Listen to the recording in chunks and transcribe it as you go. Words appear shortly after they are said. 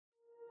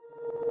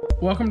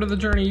Welcome to the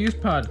Journey Youth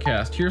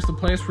Podcast. Here's the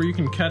place where you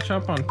can catch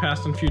up on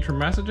past and future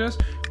messages.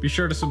 Be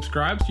sure to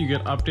subscribe so you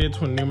get updates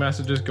when new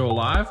messages go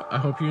live. I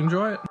hope you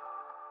enjoy it.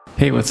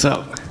 Hey, what's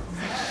up?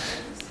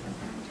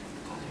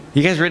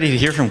 You guys ready to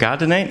hear from God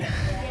tonight?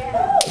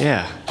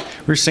 Yeah.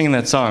 We're singing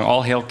that song,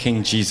 All Hail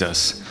King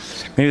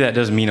Jesus. Maybe that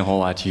doesn't mean a whole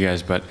lot to you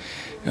guys, but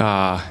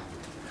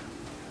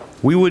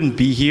we wouldn't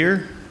be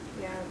here.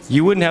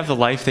 You wouldn't have the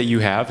life that you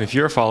have. If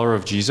you're a follower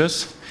of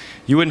Jesus,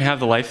 you wouldn't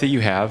have the life that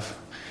you have.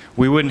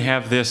 We wouldn't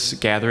have this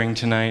gathering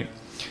tonight.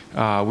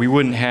 We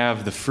wouldn't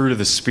have the fruit of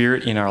the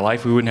Spirit in our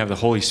life. We wouldn't have the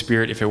Holy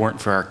Spirit if it weren't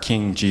for our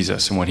King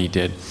Jesus and what he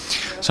did.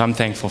 So I'm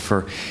thankful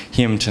for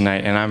him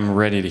tonight, and I'm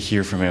ready to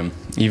hear from him.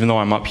 Even though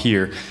I'm up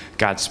here,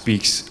 God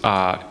speaks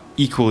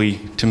equally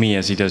to me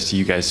as he does to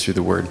you guys through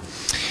the Word.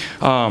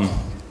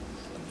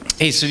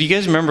 Hey, so do you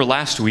guys remember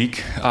last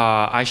week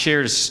I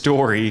shared a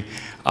story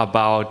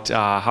about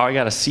how I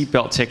got a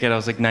seatbelt ticket. I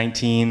was like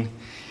 19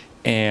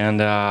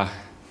 and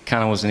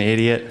kind of was an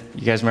idiot.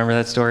 You guys remember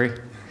that story?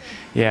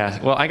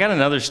 Yeah. Well, I got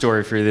another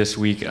story for you this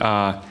week.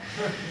 Can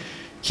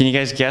you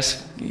guys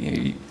guess?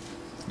 You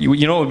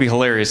know what would be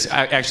hilarious?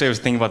 I was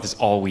thinking about this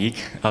all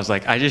week. I was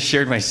like, I just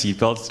shared my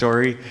seatbelt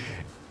story.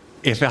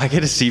 If I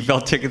get a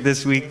seatbelt ticket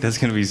this week, that's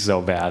going to be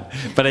so bad.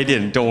 But I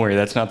didn't. Don't worry.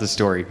 That's not the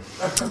story.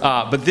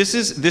 But this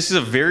is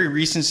a very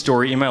recent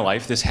story in my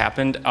life. This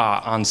happened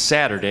on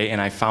Saturday, and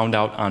I found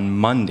out on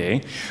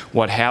Monday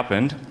what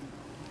happened.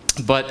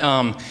 But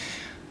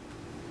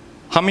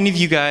how many of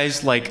you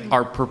guys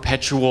are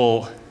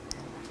perpetually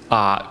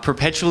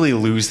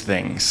lose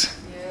things?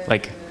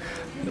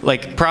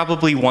 Like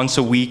probably once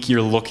a week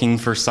you're looking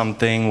for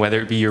something,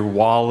 whether it be your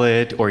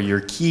wallet or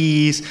your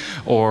keys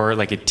or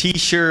like a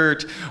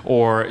t-shirt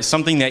or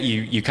something that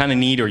you kind of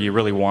need or you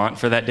really want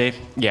for that day.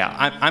 Yeah,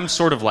 I'm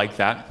sort of like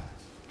that.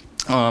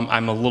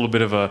 I'm a little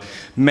bit of a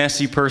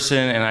messy person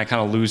and I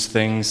kind of lose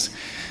things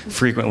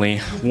frequently.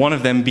 One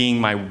of them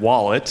being my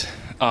wallet.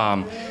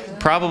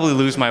 Probably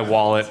lose my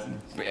wallet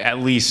at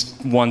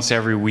least once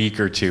every week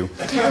or two.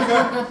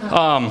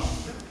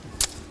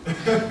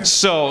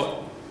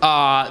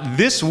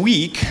 This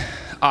week,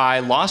 I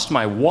lost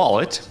my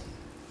wallet.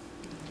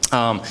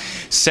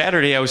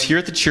 Saturday, I was here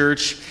at the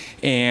church,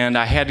 and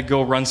I had to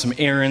go run some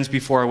errands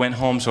before I went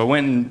home. So I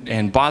went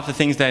and bought the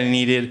things that I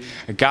needed.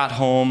 I got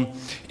home,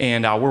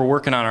 and we're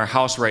working on our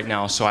house right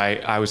now. So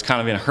I was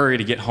kind of in a hurry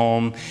to get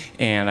home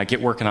and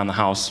get working on the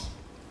house.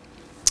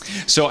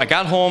 So I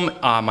got home,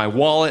 my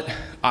wallet,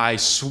 I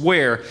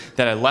swear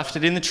that I left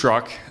it in the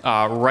truck,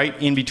 right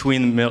in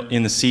between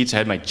in the seats. I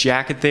had my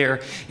jacket there,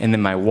 and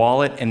then my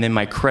wallet, and then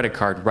my credit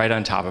card right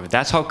on top of it.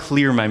 That's how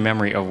clear my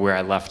memory of where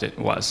I left it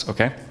was,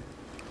 okay?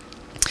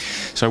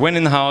 So I went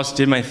in the house,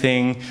 did my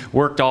thing,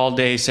 worked all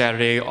day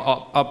Saturday,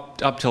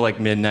 up till like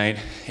midnight,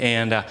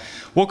 and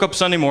woke up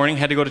Sunday morning,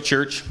 had to go to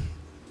church,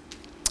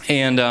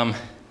 and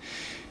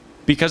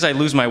because I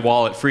lose my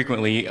wallet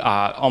frequently,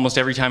 almost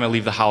every time I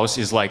leave the house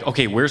is like,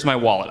 okay, where's my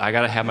wallet? I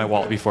gotta have my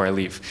wallet before I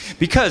leave.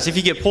 Because if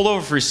you get pulled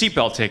over for a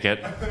seatbelt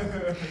ticket,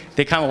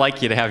 they kind of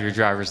like you to have your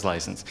driver's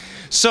license.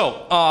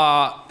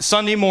 So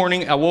Sunday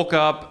morning, I woke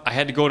up, I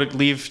had to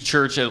leave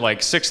church at like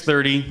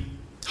 6:30,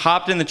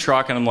 hopped in the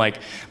truck, and I'm like,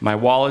 my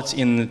wallet's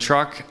in the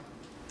truck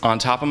on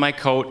top of my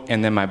coat,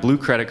 and then my blue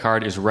credit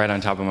card is right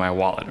on top of my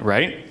wallet,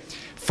 right?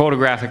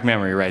 Photographic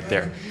memory right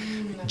there.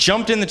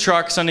 Jumped in the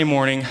truck Sunday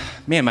morning.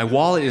 Man, my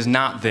wallet is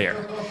not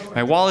there.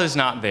 My wallet is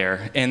not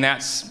there, and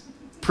that's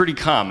pretty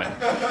common.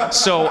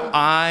 So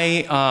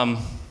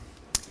I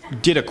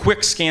did a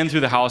quick scan through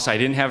the house. I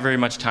didn't have very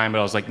much time, but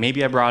I was like,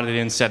 maybe I brought it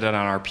in, set it on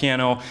our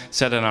piano,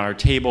 set it on our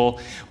table,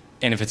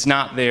 and if it's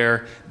not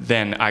there,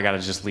 then I gotta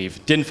just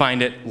leave. Didn't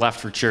find it, left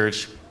for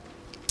church.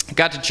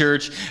 Got to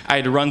church, I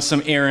had to run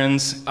some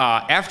errands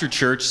after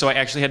church, so I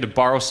actually had to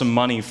borrow some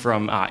money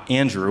from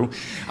Andrew.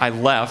 I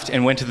left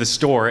and went to the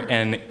store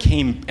and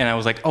came, and I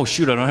was like, oh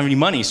shoot, I don't have any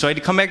money. So I had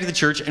to come back to the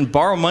church and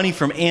borrow money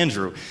from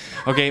Andrew.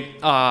 Okay,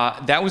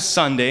 that was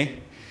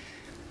Sunday.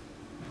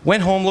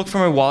 Went home, looked for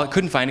my wallet,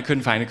 couldn't find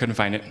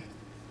it.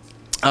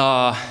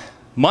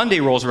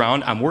 Monday rolls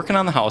around, I'm working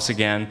on the house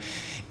again,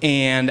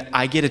 and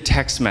I get a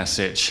text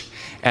message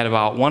at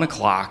about 1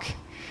 o'clock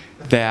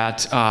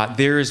that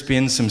there has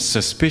been some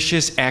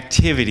suspicious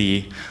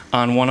activity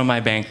on one of my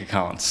bank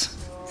accounts.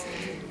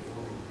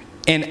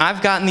 And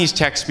I've gotten these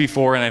texts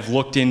before, and I've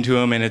looked into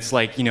them, and it's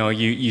like,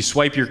 you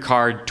swipe your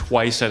card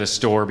twice at a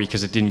store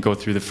because it didn't go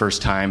through the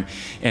first time,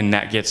 and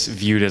that gets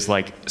viewed as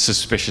like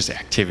suspicious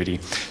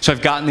activity. So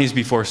I've gotten these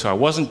before, so I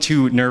wasn't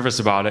too nervous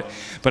about it.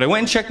 But I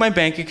went and checked my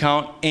bank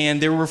account,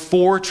 and there were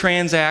 4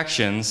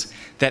 transactions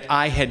that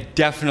I had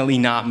definitely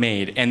not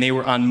made, and they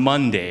were on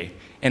Monday.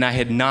 And I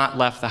had not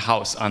left the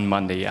house on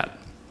Monday yet.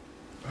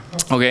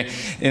 Okay,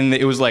 and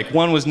it was like,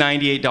 one was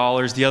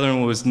 $98, the other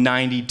one was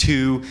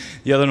 $92,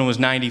 the other one was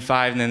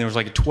 $95, and then there was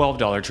like a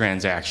 $12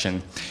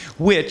 transaction,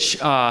 which,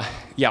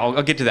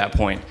 I'll get to that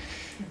point.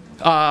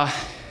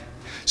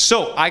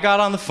 So I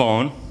got on the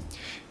phone,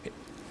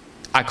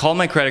 I called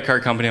my credit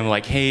card company, I'm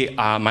like, hey,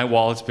 my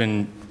wallet's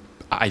been,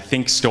 I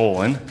think,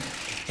 stolen.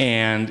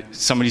 and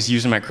somebody's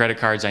using my credit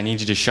cards. I need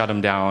you to shut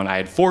them down. I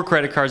had 4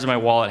 credit cards in my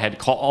wallet. I had to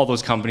call all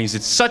those companies.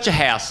 It's such a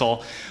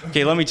hassle.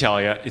 Okay, let me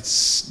tell you,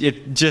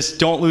 just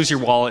don't lose your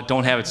wallet.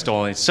 Don't have it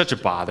stolen. It's such a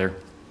bother.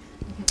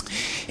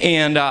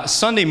 And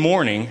Sunday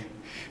morning,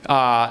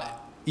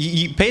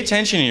 you pay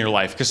attention in your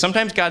life, because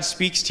sometimes God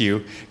speaks to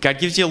you. God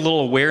gives you a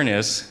little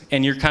awareness,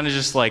 and you're kind of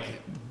just like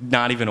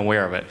not even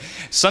aware of it.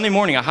 Sunday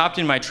morning, I hopped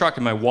in my truck,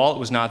 and my wallet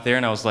was not there,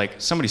 and I was like,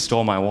 somebody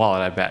stole my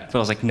wallet, I bet. But I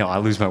was like, no, I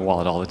lose my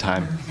wallet all the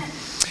time.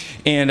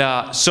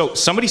 And so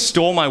somebody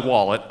stole my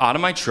wallet out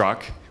of my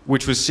truck,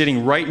 which was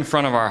sitting right in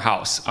front of our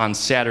house on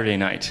Saturday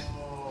night.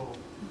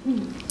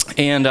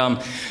 And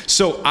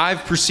so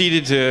I've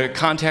proceeded to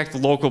contact the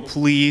local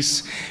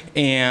police,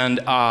 and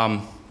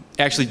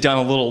actually done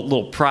a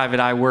little private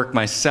eye work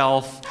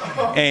myself.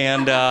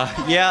 And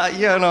yeah,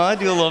 I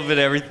do a little bit of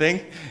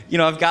everything.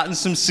 I've gotten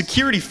some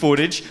security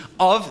footage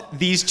of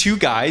these 2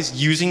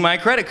 guys using my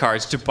credit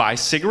cards to buy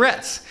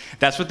cigarettes.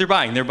 That's what they're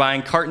buying. They're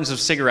buying cartons of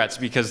cigarettes,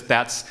 because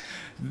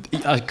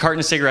a carton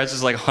of cigarettes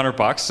is like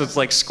 $100, so it's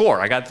like score.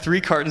 I got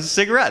 3 cartons of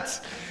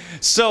cigarettes.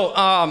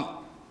 So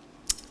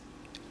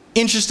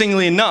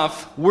interestingly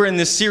enough, we're in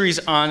this series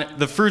on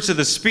the fruits of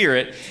the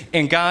Spirit,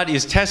 and God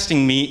is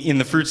testing me in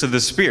the fruits of the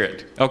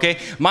Spirit. Okay?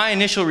 My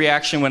initial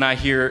reaction when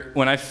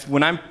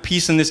I'm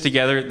piecing this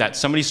together that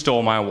somebody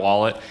stole my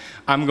wallet,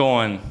 I'm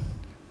going,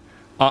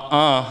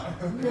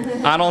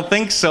 I don't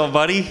think so,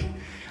 buddy.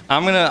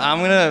 I'm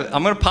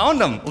gonna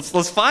pound them.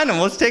 Let's find them.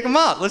 Let's take them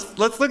out. Let's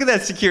look at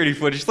that security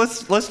footage.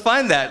 Let's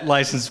find that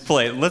license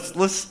plate.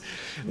 Let's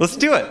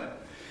do it.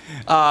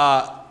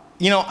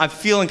 I'm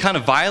feeling kind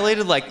of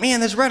violated, like, man,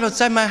 that's right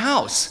outside my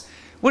house.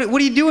 What are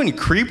you doing, you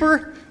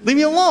creeper? Leave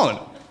me alone.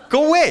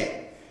 Go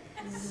away.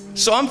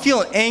 So I'm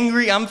feeling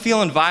angry. I'm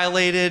feeling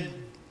violated.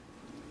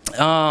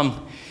 I'm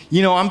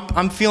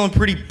feeling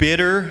pretty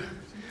bitter.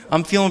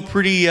 I'm feeling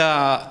pretty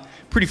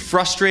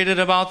frustrated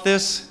about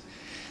this,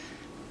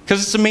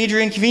 because it's a major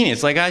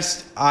inconvenience. Like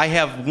I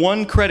have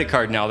 1 credit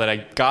card now that I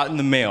got in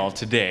the mail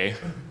today.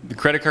 The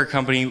credit card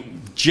company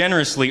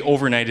generously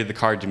overnighted the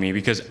card to me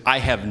because I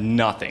have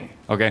nothing,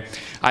 okay?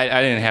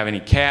 I didn't have any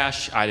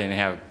cash. I didn't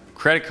have a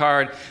credit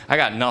card. I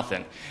got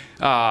nothing.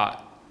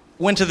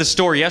 Went to the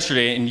store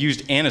yesterday and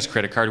used Anna's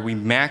credit card. We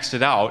maxed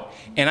it out,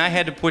 and I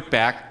had to put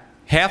back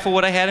half of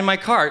what I had in my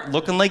cart,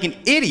 looking like an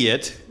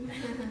idiot,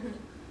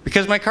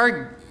 because my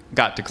card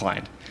got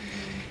declined.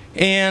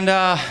 And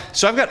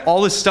so I've got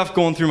all this stuff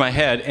going through my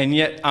head, and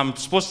yet I'm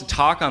supposed to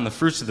talk on the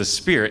fruits of the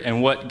Spirit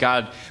and what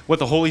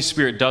the Holy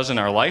Spirit does in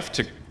our life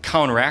to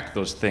counteract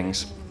those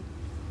things.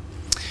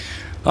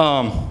 You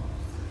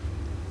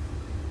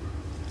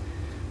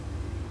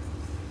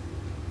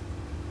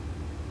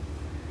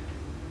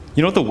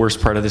know what the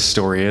worst part of this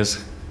story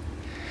is?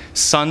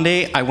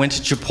 Sunday, I went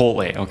to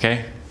Chipotle,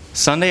 okay?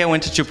 Sunday, I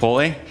went to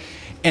Chipotle,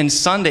 and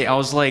Sunday, I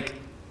was like,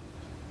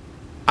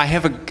 I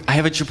have a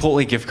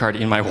Chipotle gift card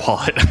in my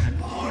wallet.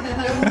 Oh,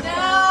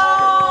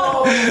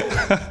 no!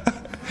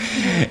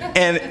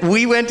 And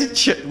we went to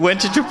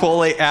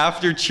Chipotle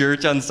after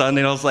church on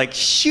Sunday, and I was like,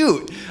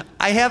 shoot,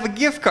 I have a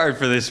gift card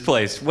for this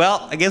place.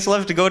 Well, I guess I'll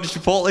have to go to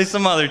Chipotle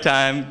some other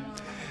time.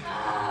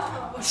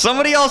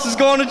 Somebody else is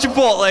going to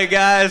Chipotle,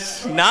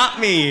 guys. Not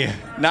me.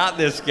 Not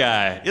this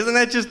guy. Isn't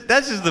that's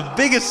just the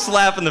biggest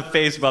slap in the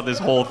face about this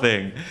whole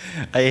thing.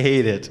 I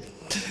hate it.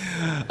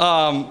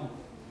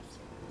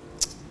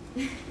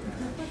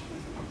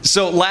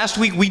 So last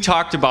week we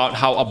talked about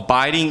how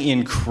abiding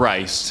in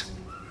Christ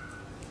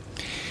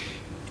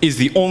is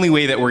the only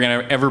way that we're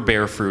going to ever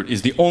bear fruit,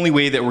 is the only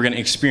way that we're going to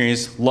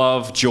experience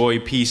love, joy,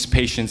 peace,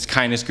 patience,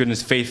 kindness,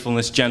 goodness,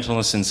 faithfulness,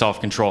 gentleness, and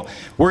self-control.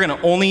 We're going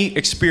to only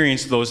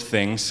experience those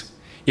things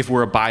if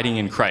we're abiding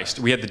in Christ.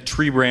 We had the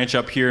tree branch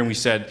up here, and we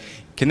said,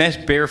 can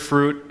that bear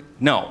fruit?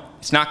 No,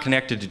 it's not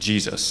connected to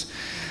Jesus.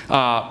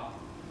 The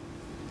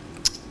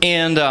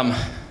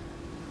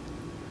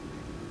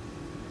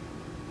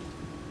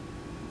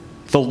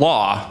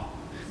law,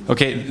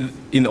 okay,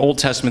 in the Old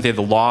Testament they had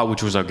the law,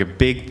 which was like a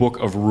big book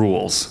of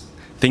rules,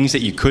 things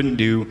that you couldn't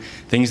do,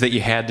 things that you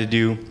had to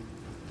do.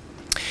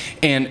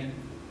 And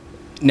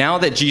now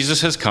that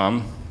Jesus has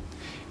come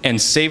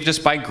and saved us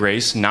by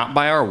grace, not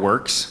by our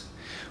works,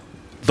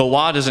 the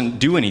law doesn't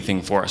do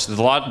anything for us. The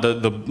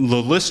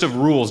list of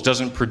rules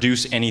doesn't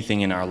produce anything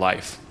in our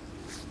life.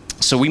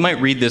 So we might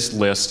read this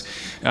list.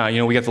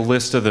 We got the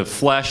list of the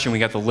flesh and we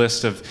got the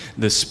list of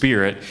the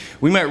spirit.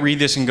 We might read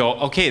this and go,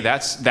 okay,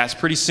 that's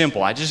pretty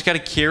simple. I just got to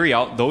carry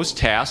out those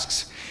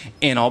tasks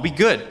and I'll be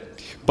good.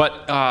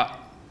 But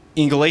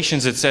in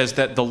Galatians it says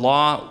that the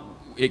law,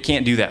 it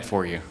can't do that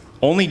for you.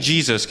 Only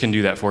Jesus can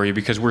do that for you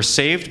because we're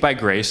saved by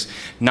grace,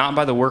 not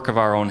by the work of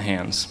our own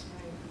hands.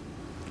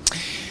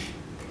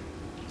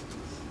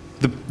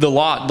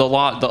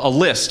 A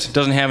list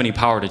doesn't have any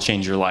power to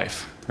change your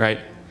life, right?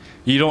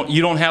 You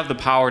don't have the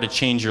power to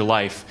change your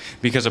life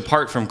because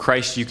apart from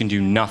Christ you can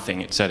do nothing,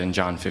 it said in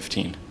John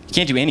 15. You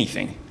can't do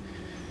anything.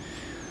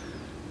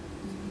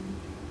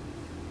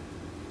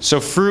 So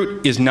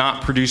fruit is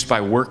not produced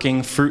by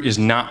working. Fruit is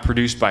not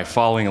produced by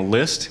following a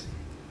list.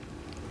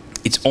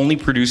 It's only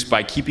produced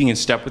by keeping in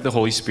step with the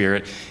Holy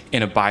Spirit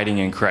and abiding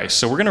in Christ.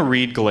 So we're going to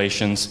read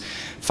Galatians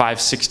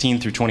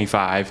 5:16 through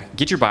 25.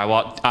 Get your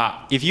Bible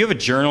out. If you have a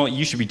journal,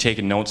 you should be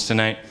taking notes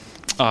tonight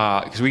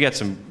because we got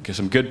some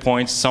good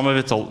points. Some of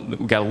it's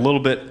we got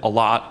a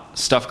lot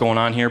stuff going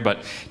on here, but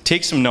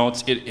take some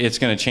notes. It's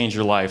going to change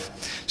your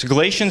life. So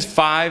Galatians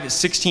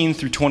 5:16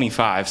 through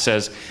 25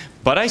 says,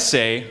 "But I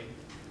say,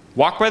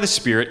 walk by the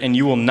Spirit, and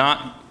you will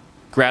not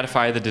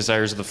gratify the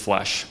desires of the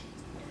flesh.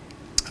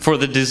 For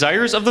the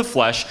desires of the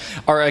flesh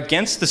are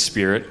against the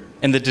Spirit,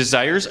 and the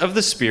desires of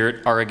the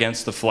Spirit are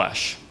against the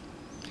flesh."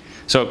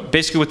 So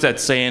basically what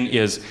that's saying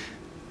is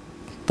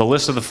the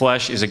list of the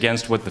flesh is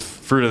against what the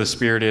fruit of the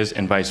Spirit is,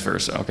 and vice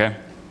versa, okay?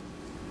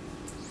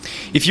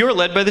 "If you are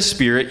led by the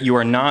Spirit, you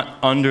are not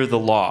under the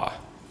law.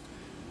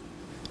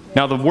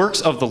 Now the works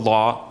of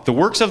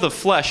the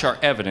flesh are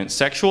evident: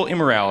 sexual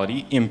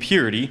immorality,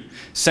 impurity,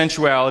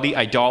 sensuality,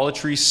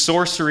 idolatry,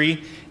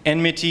 sorcery,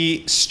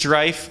 enmity,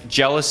 strife,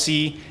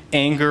 jealousy,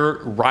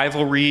 anger,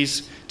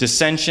 rivalries,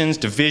 dissensions,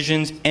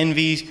 divisions,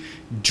 envies,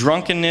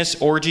 drunkenness,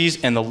 orgies,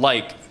 and the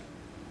like,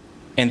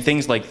 and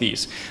things like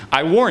these.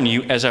 I warn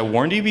you, as I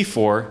warned you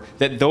before,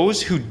 that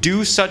those who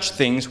do such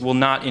things will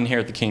not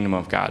inherit the kingdom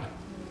of God.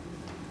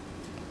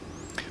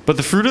 But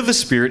the fruit of the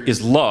Spirit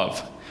is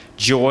love,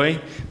 joy,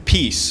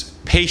 peace,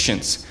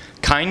 patience,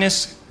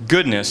 kindness,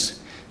 goodness,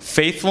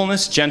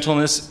 faithfulness,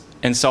 gentleness,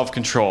 and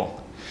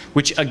self-control,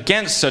 which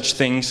against such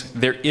things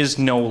there is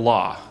no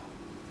law.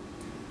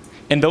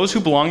 And those who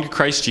belong to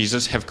Christ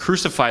Jesus have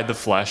crucified the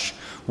flesh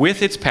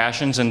with its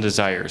passions and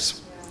desires.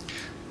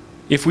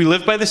 If we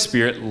live by the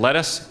Spirit, let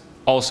us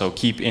also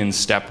keep in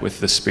step with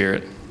the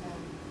Spirit."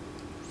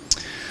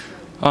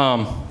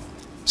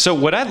 So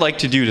what I'd like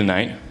to do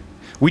tonight,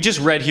 we just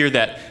read here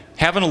that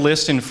having a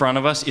list in front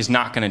of us is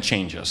not going to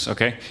change us,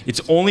 okay?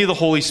 It's only the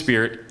Holy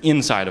Spirit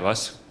inside of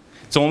us.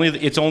 It's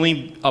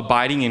only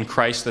abiding in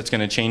Christ that's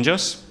going to change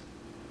us.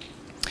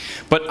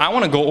 But I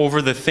want to go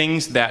over the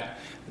things that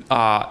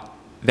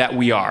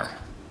we are.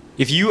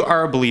 If you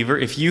are a believer,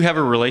 if you have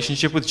a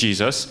relationship with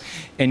Jesus,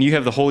 and you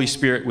have the Holy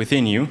Spirit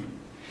within you,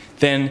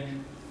 then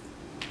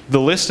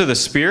the list of the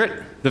Spirit,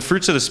 the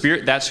fruits of the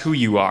Spirit, that's who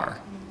you are.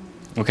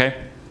 Okay?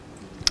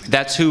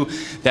 That's who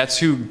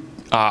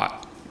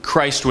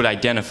Christ would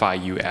identify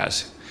you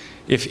as.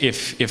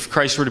 If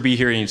Christ were to be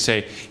here and he'd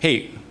say,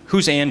 "Hey,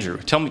 who's Andrew?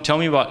 Tell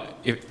me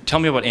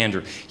about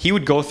Andrew." He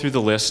would go through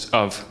the list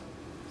of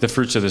the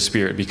fruits of the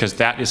Spirit, because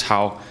that is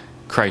how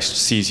Christ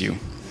sees you,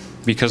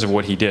 because of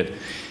what he did.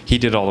 He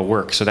did all the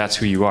work, so that's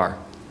who you are.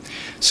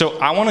 So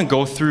I want to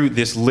go through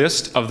this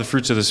list of the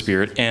fruits of the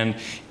Spirit and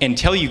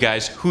tell you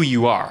guys who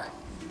you are.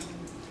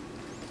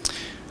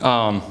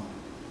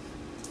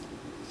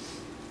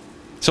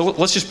 So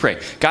let's just pray.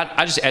 God,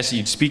 I just ask that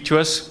you'd speak to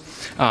us.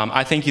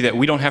 I thank you that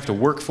we don't have to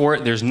work for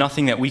it. There's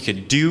nothing that we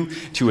could do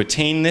to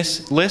attain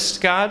this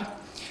list, God,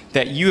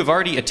 that you have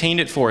already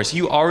attained it for us.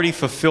 You already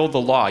fulfilled the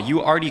law.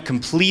 You already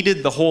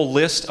completed the whole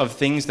list of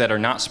things that are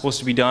not supposed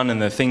to be done and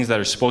the things that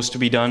are supposed to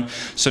be done.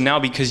 So now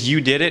because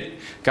you did it,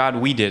 God,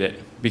 we did it.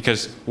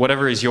 Because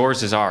whatever is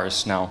yours is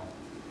ours now.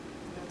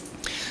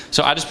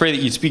 So I just pray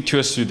that you'd speak to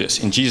us through this.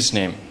 In Jesus'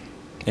 name,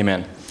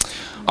 amen.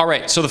 All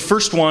right, so the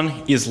first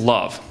one is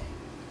love.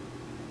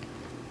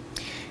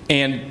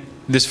 And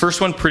this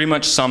first one pretty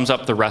much sums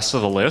up the rest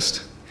of the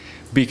list.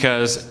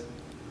 Because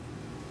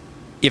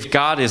if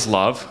God is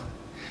love,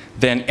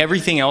 then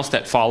everything else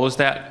that follows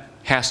that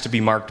has to be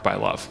marked by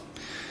love.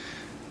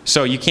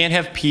 So you can't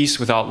have peace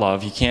without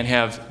love. You can't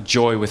have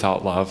joy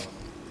without love.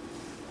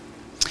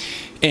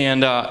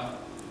 And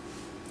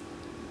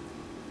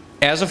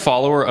as a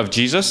follower of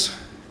Jesus,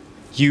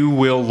 you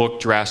will look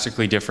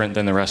drastically different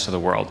than the rest of the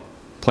world.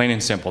 Plain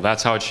and simple.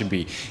 That's how it should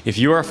be. If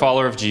you are a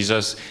follower of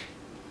Jesus,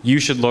 you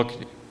should look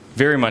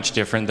very much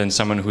different than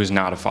someone who is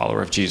not a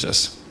follower of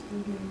Jesus.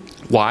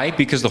 Why?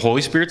 Because the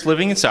Holy Spirit's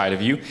living inside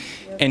of you,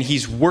 and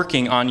he's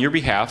working on your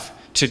behalf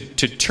to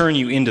turn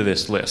you into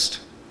this list.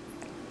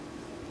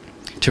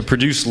 To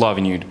produce love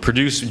in you, to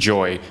produce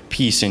joy,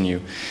 peace in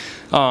you.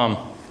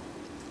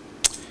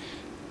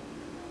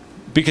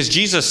 Because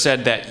Jesus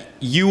said that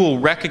you will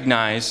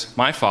recognize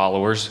my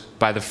followers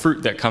by the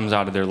fruit that comes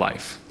out of their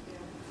life.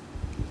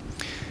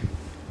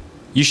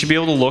 You should be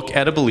able to look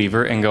at a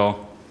believer and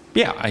go,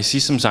 yeah, I see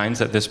some signs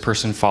that this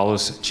person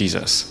follows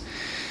Jesus.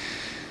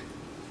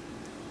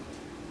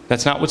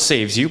 That's not what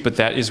saves you, but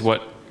that is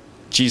what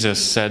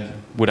Jesus said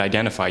would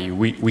identify you.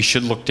 We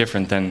should look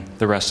different than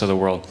the rest of the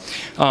world.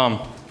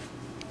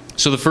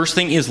 So the first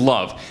thing is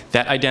love.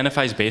 That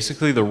identifies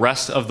basically the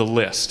rest of the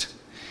list.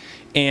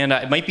 And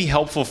it might be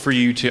helpful for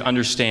you to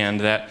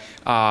understand that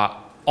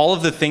all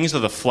of the things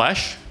of the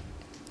flesh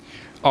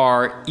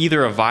are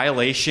either a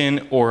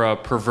violation or a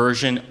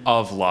perversion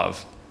of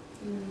love.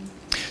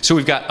 So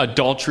we've got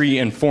adultery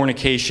and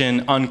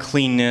fornication,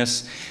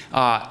 uncleanness.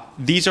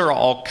 These are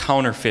all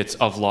counterfeits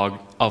of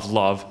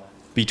love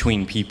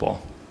between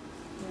people.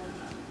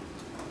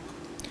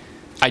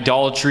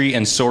 Idolatry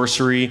and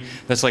sorcery,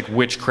 that's like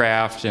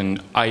witchcraft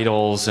and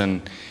idols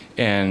and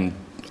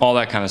all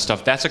that kind of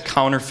stuff. That's a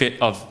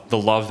counterfeit of the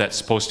love that's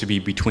supposed to be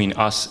between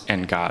us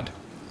and God.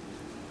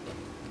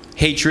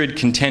 Hatred,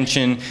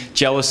 contention,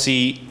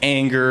 jealousy,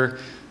 anger,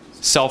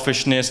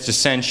 selfishness,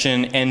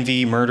 dissension,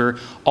 envy, murder,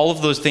 all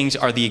of those things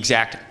are the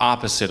exact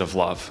opposite of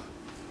love.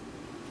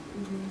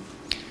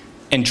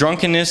 And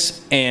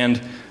drunkenness and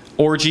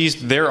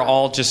orgies, they're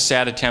all just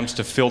sad attempts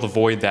to fill the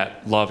void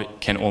that love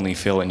can only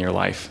fill in your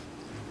life.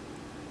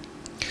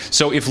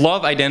 So if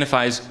love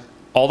identifies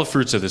all the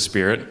fruits of the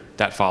Spirit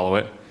that follow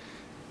it,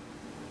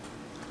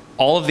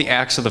 all of the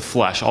acts of the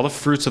flesh, all the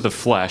fruits of the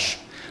flesh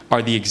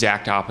are the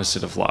exact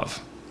opposite of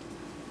love.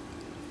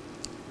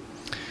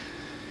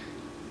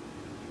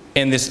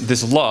 And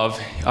this love,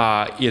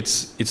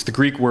 it's the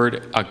Greek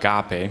word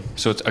agape,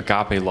 so it's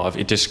agape love.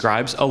 It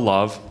describes a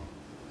love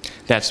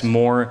that's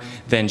more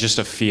than just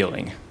a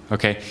feeling,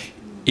 okay?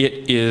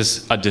 It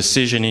is a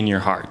decision in your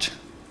heart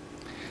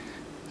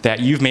that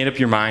you've made up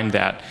your mind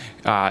that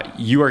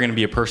you are going to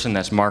be a person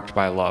that's marked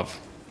by love.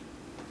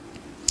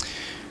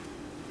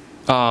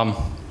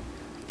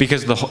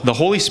 Because the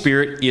Holy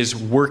Spirit is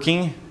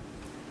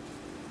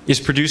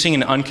producing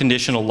an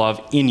unconditional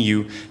love in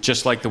you,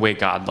 just like the way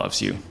God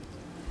loves you.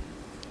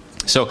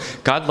 So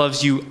God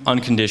loves you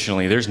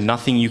unconditionally. There's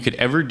nothing you could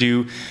ever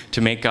do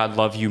to make God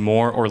love you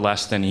more or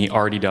less than he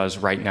already does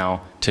right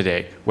now,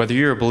 today. Whether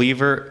you're a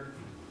believer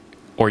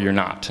or you're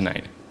not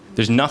tonight.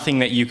 There's nothing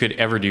that you could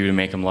ever do to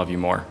make him love you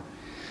more.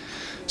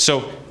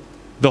 So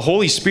the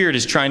Holy Spirit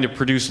is trying to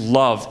produce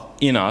love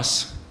in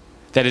us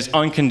that is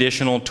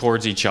unconditional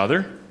towards each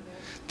other.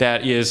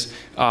 That is,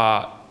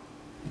 as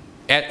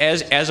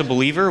a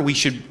believer,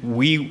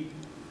 we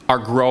are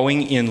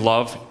growing in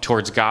love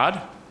towards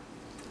God,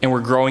 and we're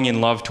growing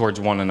in love towards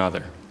one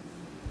another.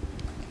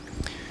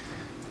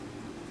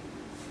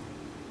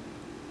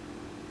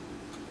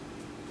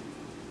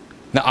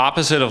 The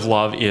opposite of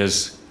love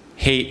is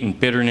hate and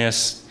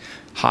bitterness,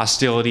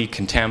 hostility,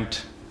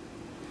 contempt.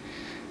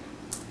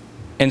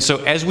 And so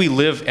as we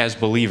live as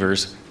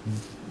believers,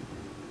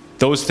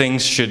 those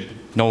things should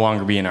no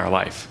longer be in our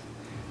life.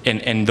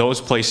 And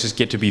those places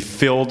get to be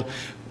filled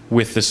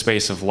with the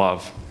space of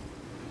love.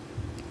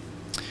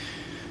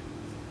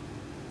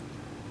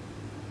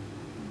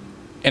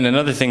 And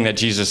another thing that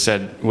Jesus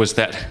said was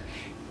that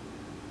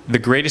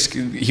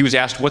he was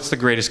asked, what's the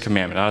greatest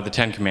commandment? Out of the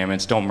 10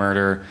 commandments, don't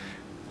murder,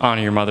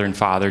 honor your mother and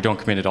father, don't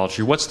commit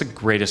adultery. What's the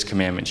greatest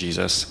commandment,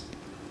 Jesus?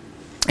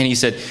 And he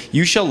said,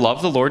 you shall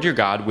love the Lord your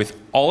God with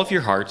all of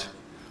your heart,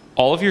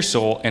 all of your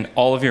soul, and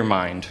all of your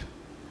mind.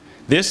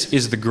 This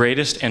is the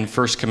greatest and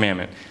first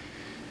commandment.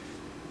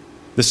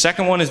 The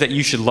second one is that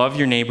you should love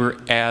your neighbor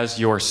as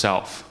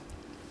yourself.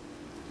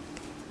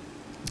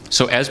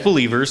 So as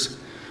believers,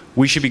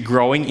 we should be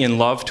growing in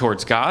love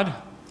towards God,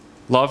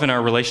 love in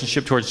our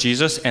relationship towards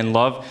Jesus, and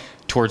love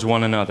towards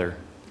one another.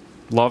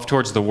 Love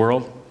towards the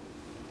world.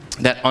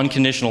 That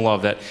unconditional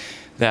love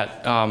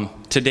that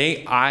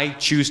today I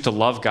choose to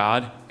love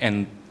God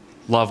and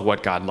love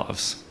what God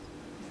loves.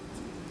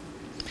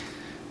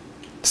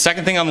 The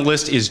second thing on the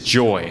list is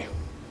joy.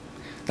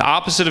 The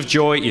opposite of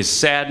joy is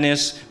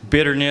sadness,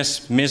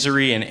 bitterness,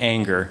 misery, and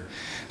anger.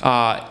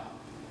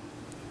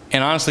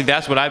 And honestly,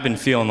 that's what I've been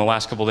feeling the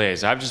last couple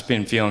days. I've just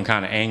been feeling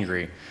kind of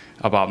angry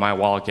about my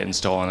wallet getting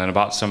stolen and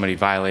about somebody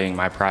violating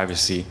my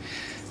privacy.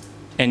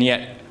 And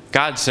yet,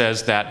 God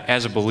says that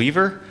as a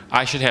believer,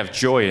 I should have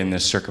joy in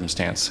this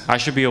circumstance. I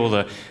should be able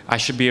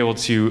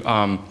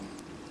to,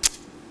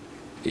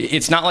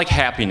 it's not like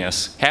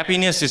happiness.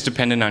 Happiness is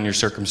dependent on your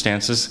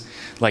circumstances.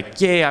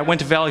 Like, yay, I went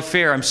to Valley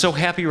Fair. I'm so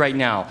happy right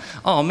now.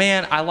 Oh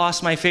man, I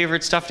lost my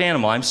favorite stuffed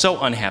animal. I'm so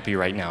unhappy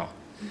right now.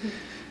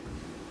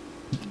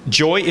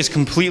 Joy is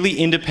completely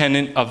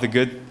independent of the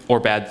good or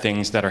bad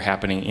things that are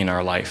happening in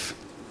our life.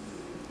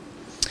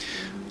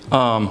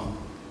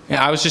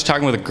 I was just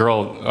talking with a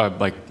girl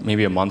like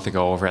maybe a month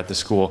ago over at the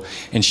school,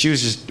 and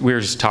we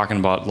were just talking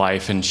about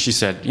life, and she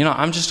said,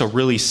 I'm just a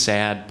really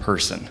sad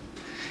person.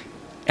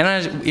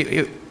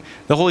 And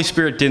the Holy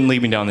Spirit didn't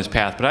lead me down this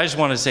path, but I just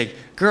wanted to say,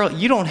 girl,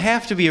 you don't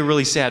have to be a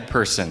really sad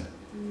person.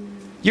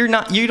 You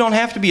don't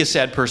have to be a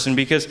sad person,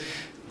 because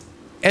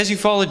as you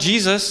follow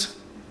Jesus,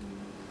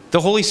 the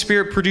Holy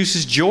Spirit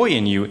produces joy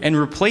in you and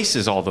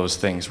replaces all those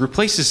things,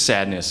 replaces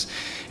sadness,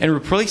 and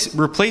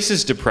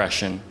replaces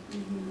depression.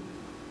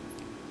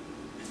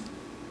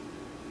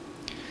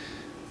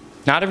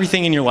 Not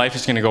everything in your life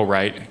is going to go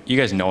right. You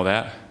guys know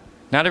that.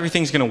 Not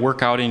everything's going to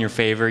work out in your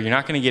favor. You're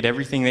not going to get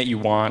everything that you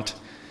want.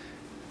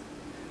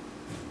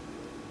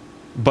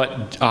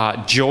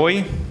 But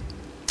joy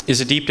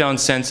is a deep down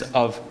sense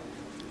of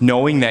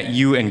knowing that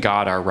you and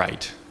God are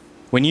right.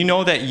 When you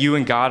know that you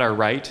and God are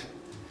right,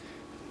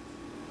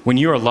 when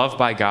you are loved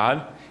by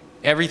God,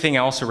 everything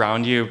else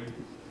around you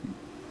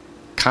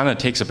kind of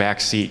takes a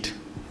back seat.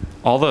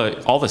 All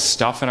the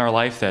stuff in our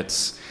life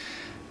that's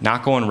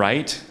not going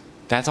right,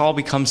 that's all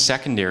becomes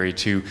secondary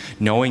to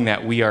knowing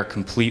that we are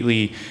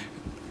completely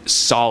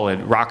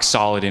solid, rock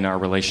solid in our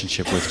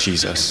relationship with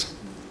Jesus.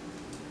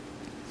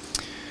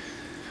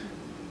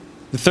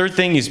 The third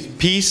thing is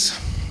peace.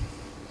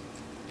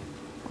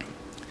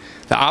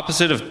 The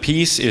opposite of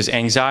peace is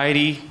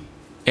anxiety,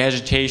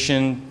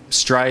 agitation,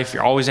 strife.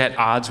 You're always at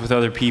odds with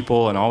other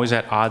people and always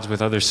at odds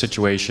with other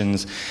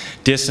situations.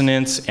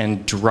 Dissonance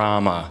and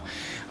drama.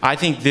 I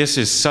think this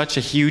is such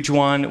a huge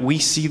one. We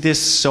see this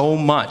so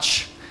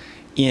much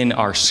in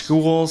our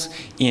schools,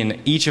 in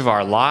each of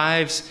our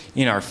lives,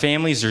 in our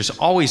families. There's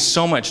always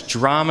so much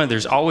drama.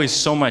 There's always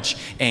so much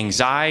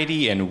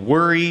anxiety and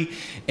worry,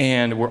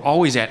 and we're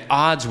always at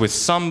odds with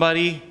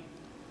somebody.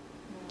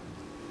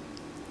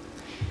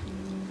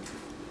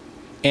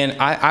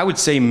 And I would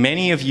say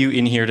many of you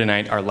in here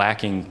tonight are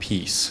lacking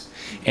peace.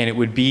 And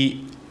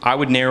I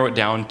would narrow it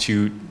down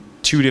to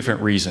two different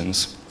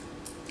reasons.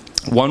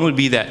 One would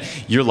be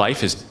that your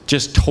life is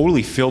just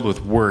totally filled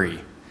with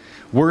worry.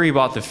 Worry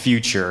about the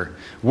future,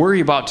 worry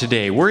about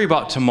today, worry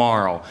about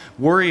tomorrow,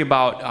 worry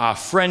about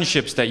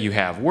friendships that you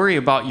have, worry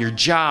about your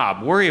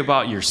job, worry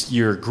about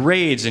your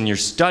grades and your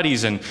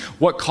studies and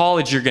what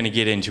college you're going to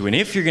get into, and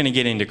if you're going to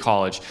get into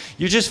college.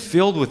 You're just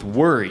filled with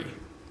worry.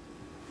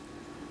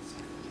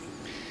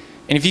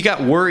 And if you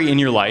got worry in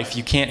your life,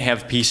 you can't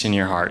have peace in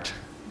your heart.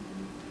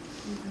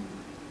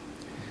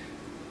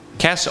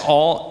 Cast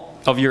all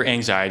of your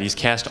anxieties,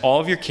 cast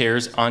all of your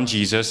cares on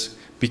Jesus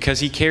because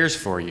he cares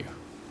for you.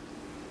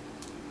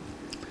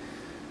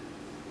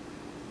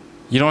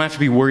 You don't have to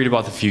be worried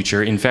about the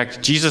future. In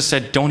fact, Jesus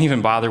said, don't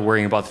even bother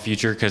worrying about the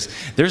future because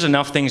there's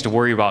enough things to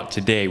worry about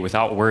today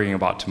without worrying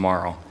about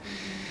tomorrow.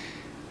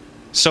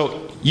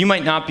 So you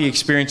might not be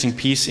experiencing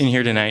peace in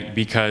here tonight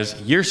because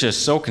you're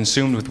just so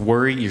consumed with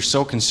worry. You're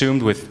so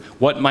consumed with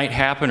what might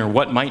happen or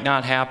what might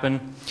not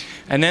happen.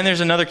 And then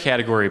there's another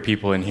category of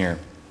people in here.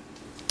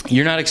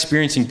 You're not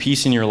experiencing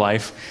peace in your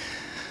life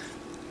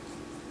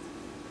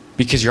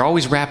because you're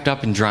always wrapped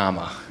up in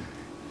drama.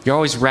 You're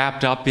always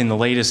wrapped up in the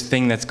latest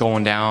thing that's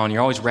going down.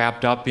 You're always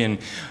wrapped up in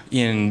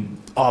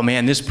oh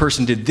man, this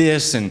person did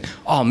this, and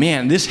oh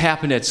man, this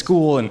happened at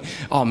school, and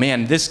oh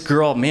man, this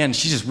girl, man,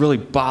 she's just really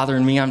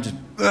bothering me. I'm just,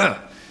 ugh.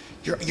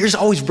 You're just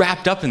always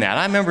wrapped up in that.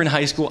 I remember in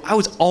high school, I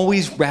was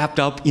always wrapped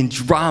up in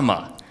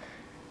drama.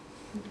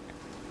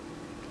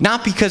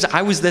 Not because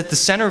I was at the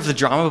center of the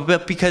drama,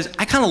 but because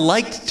I kind of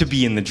liked to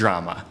be in the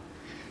drama.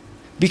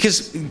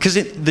 Because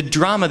the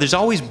drama, there's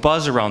always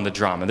buzz around the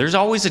drama. There's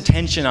always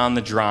attention on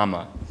the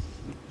drama.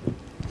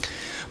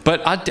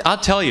 But I'll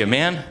tell you,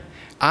 man,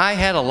 I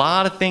had a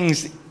lot of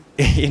things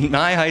in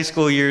my high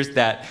school years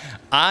that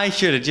I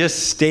should have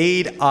just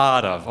stayed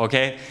out of,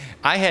 okay?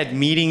 I had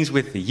meetings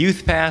with the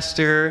youth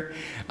pastor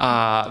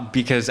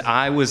because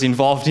I was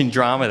involved in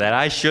drama that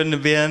I shouldn't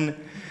have been.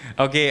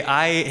 Okay,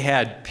 I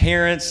had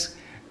parents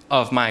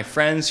of my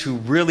friends who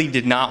really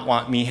did not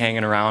want me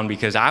hanging around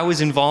because I was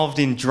involved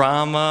in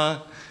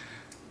drama.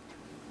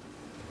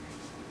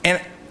 And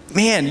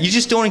man, you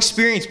just don't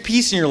experience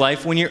peace in your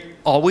life when you're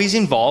always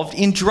involved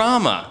in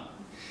drama.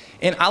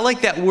 And I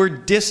like that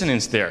word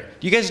dissonance there.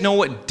 Do you guys know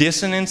what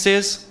dissonance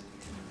is?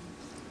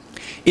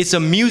 It's a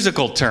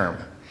musical term.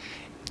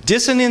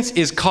 Dissonance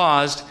is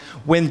caused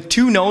when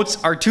two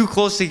notes are too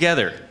close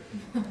together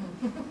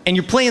and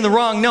you're playing the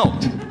wrong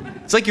note.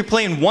 It's like you're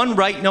playing one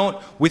right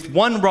note with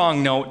one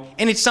wrong note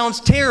and it sounds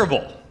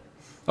terrible.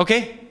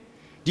 Okay?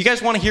 Do you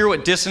guys want to hear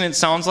what dissonance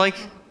sounds like?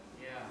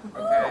 Yeah.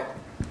 Okay.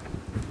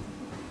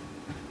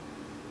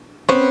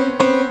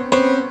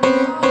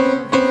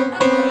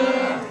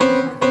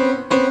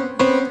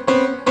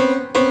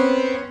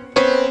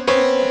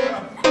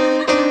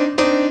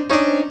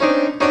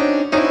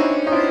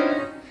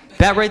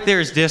 That right there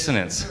is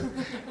dissonance.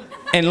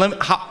 And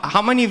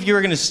how many of you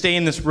are going to stay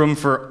in this room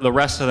for the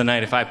rest of the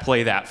night if I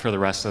play that for the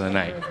rest of the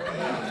night?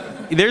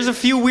 There's a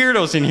few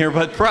weirdos in here,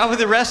 but probably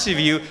the rest of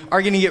you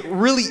are going to get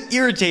really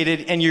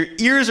irritated and your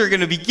ears are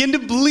going to begin to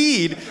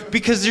bleed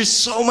because there's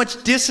so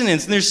much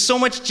dissonance and there's so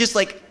much just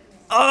like,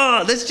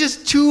 that's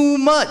just too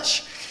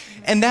much.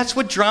 And that's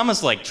what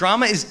drama's like.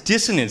 Drama is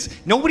dissonance.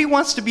 Nobody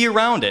wants to be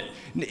around it.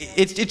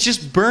 It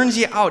just burns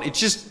you out. It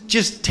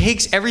just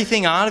takes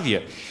everything out of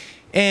you.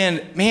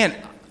 And man,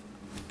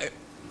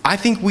 I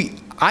think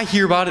I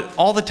hear about it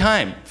all the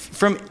time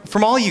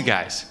from all you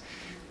guys.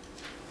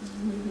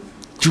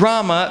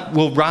 Drama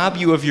will rob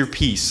you of your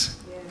peace.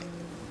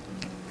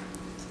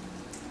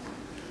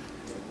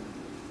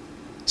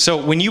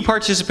 So when you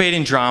participate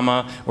in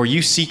drama, or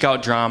you seek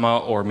out drama,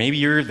 or maybe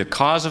you're the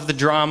cause of the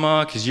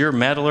drama because you're a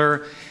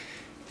meddler,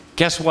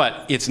 guess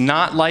what? It's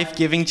not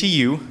life-giving to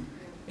you,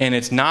 and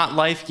it's not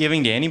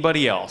life-giving to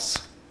anybody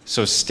else.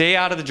 So stay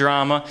out of the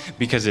drama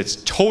because it's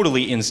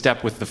totally in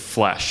step with the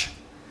flesh.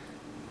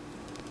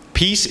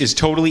 Peace is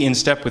totally in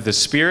step with the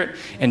Spirit,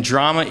 and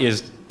drama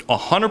is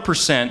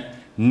 100%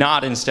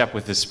 not in step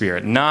with the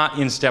Spirit, not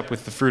in step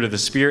with the fruit of the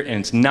Spirit, and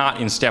it's not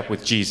in step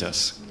with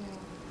Jesus.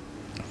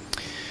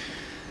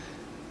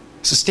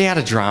 So stay out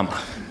of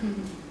drama.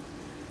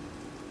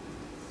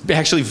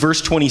 Actually,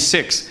 verse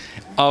 26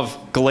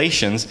 of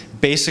Galatians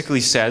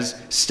basically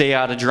says, stay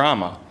out of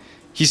drama.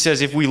 He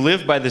says, if we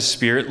live by the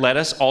Spirit, let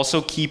us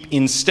also keep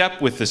in step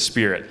with the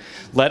Spirit.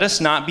 Let us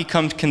not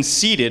become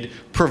conceited,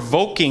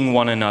 provoking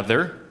one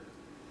another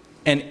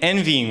and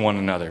envying one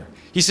another.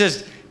 He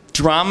says,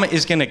 Drama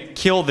is going to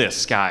kill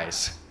this,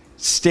 guys.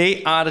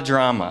 Stay out of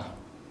drama.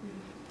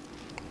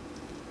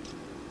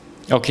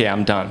 Okay,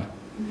 I'm done.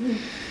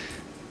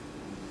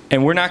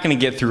 And we're not going to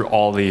get through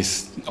all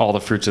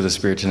the fruits of the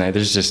Spirit tonight.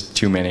 There's just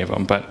too many of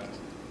them. But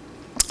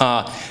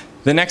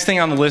the next thing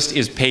on the list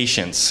is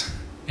patience.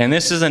 And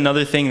this is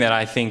another thing that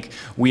I think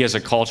we as a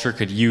culture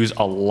could use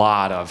a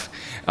lot of.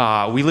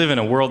 We live in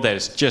a world that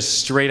is just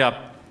straight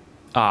up,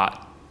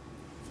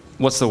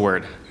 what's the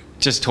word?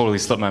 Just totally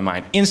slipped my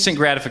mind. Instant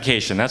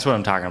gratification, that's what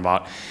I'm talking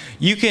about.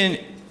 You can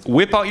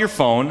whip out your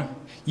phone,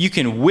 you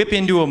can whip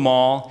into a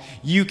mall,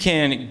 you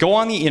can go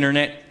on the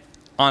internet,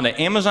 onto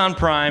Amazon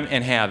Prime,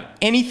 and have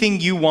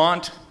anything you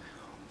want,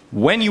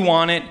 when you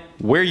want it,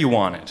 where you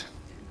want it.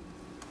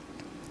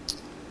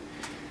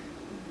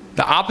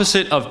 The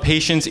opposite of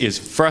patience is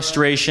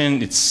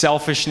frustration, it's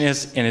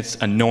selfishness, and it's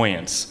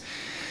annoyance.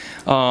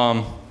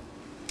 Have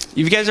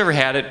you guys ever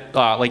had it,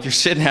 like you're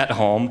sitting at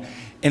home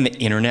and the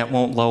internet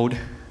won't load?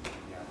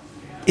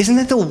 Isn't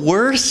that the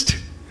worst?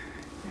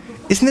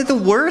 Isn't it the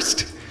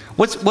worst?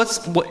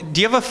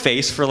 Do you have a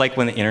face for like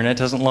when the internet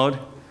doesn't load?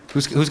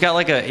 Who's got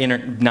like a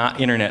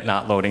internet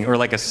not loading, or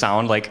like a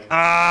sound like,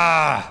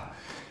 ah?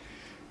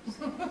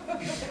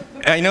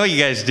 I know you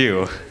guys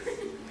do.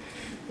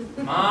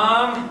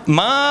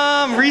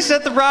 Mom,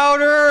 reset the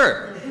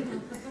router.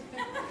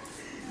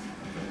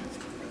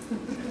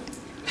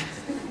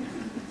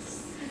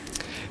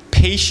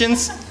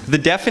 Patience, the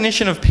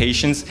definition of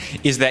patience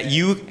is that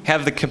you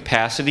have the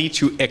capacity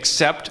to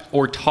accept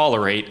or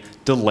tolerate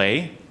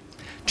delay,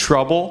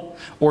 trouble,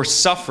 or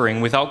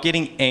suffering without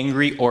getting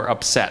angry or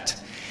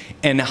upset.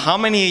 And how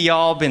many of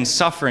y'all been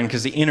suffering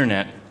because the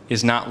internet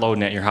is not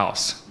loading at your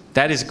house?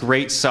 That is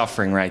great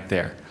suffering right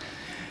there.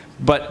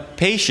 But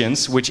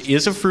patience, which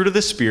is a fruit of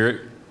the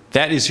Spirit,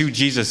 that is who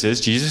Jesus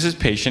is. Jesus is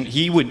patient.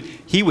 He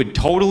would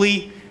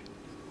totally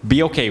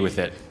be okay with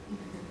it.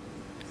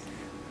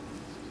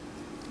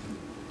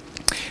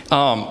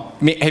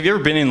 Have you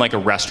ever been in like a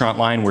restaurant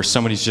line where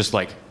somebody's just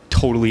like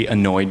totally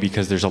annoyed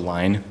because there's a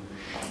line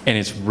and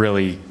it's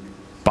really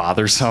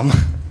bothersome?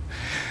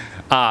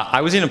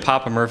 I was in a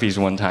Papa Murphy's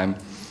one time,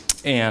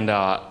 and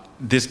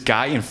this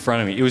guy in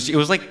front of me, it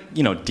was like,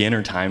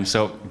 dinner time,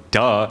 so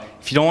duh,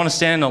 if you don't want to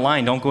stand in a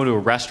line, don't go to a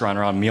restaurant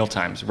around meal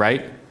times,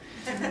 right?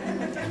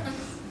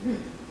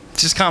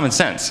 It's just common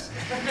sense.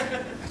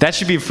 That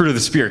should be a fruit of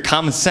the Spirit,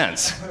 common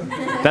sense.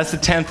 That's the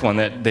 10th one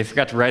that they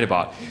forgot to write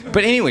about.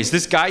 But anyways,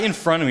 this guy in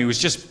front of me was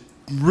just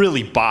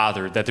really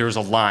bothered that there was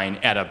a line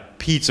at a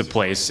pizza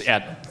place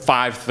at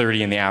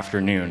 5:30 in the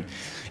afternoon.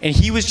 And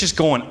he was just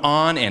going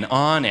on and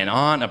on and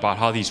on about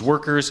how these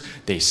workers,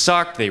 they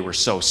sucked, they were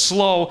so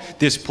slow,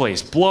 this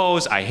place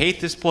blows, I hate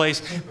this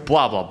place,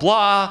 blah, blah,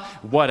 blah,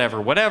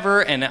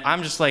 whatever. And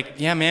I'm just like,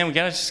 yeah, man, we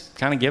gotta just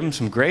kind of give him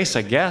some grace,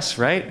 I guess,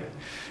 right?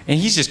 And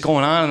he's just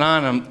going on and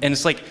on. And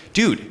it's like,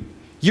 dude,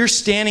 you're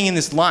standing in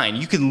this line,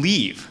 you could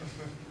leave.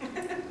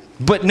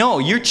 But no,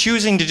 you're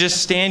choosing to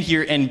just stand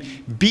here and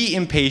be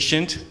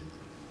impatient.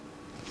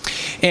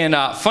 And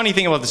funny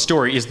thing about the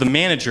story is the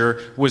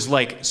manager was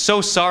like so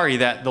sorry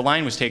that the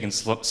line was taking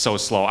so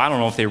slow. I don't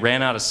know if they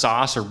ran out of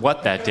sauce or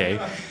what that day.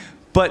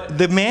 But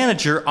the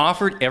manager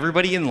offered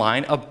everybody in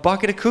line a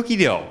bucket of cookie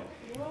dough.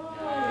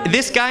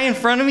 This guy in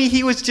front of me,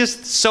 he was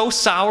just so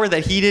sour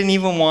that he didn't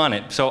even want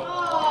it. So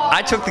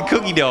I took the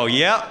cookie dough,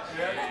 yep.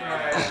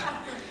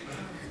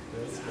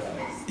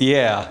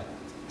 Yeah.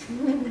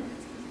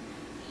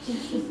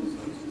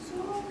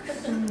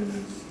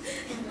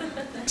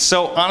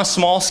 So on a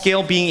small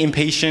scale, being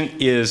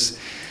impatient is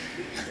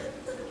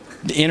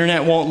the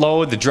internet won't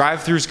load, the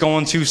drive-thru's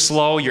going too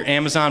slow, your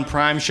Amazon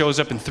Prime shows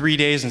up in 3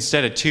 days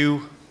instead of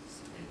 2.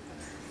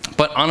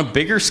 But on a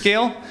bigger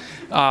scale,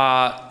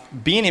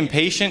 being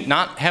impatient,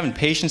 not having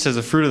patience as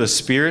a fruit of the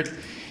Spirit,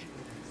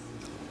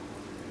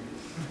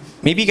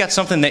 maybe you got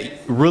something that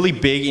really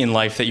big in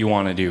life that you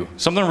want to do,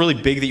 something really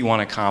big that you want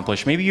to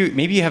accomplish. Maybe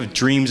you have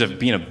dreams of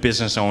being a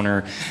business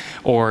owner,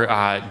 or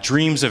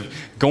dreams of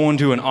going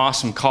to an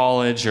awesome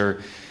college,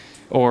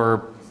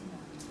 or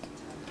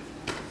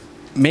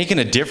making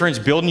a difference,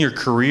 building your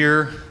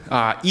career,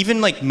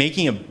 even like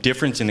making a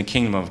difference in the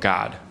kingdom of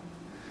God.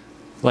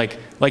 Like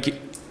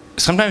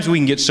sometimes we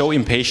can get so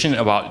impatient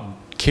about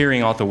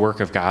carrying out the work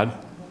of God.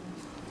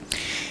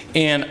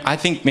 And I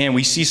think, man,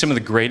 we see some of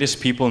the greatest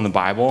people in the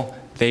Bible.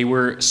 They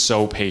were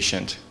so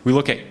patient. We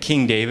look at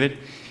King David.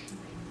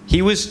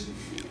 He was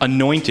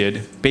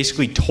anointed,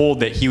 basically told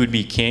that he would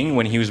be king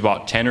when he was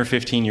about 10 or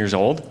 15 years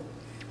old.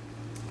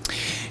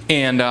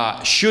 And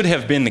should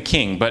have been the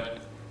king, but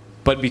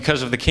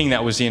because of the king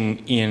that was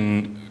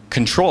in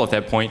control at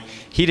that point,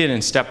 he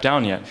didn't step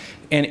down yet.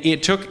 And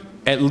it took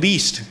at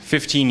least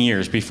 15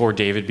 years before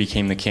David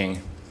became the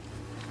king.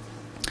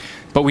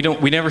 But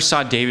we never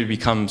saw David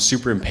become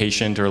super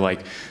impatient or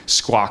like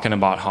squawking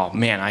about how,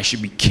 man, I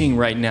should be king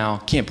right now.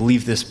 Can't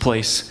believe this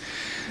place.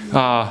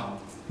 The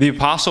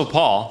Apostle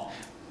Paul,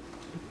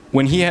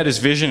 when he had his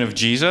vision of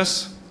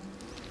Jesus,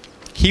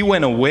 he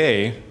went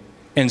away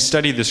and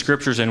studied the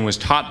scriptures and was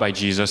taught by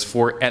Jesus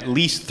for at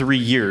least 3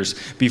 years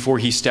before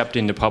he stepped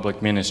into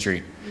public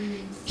ministry.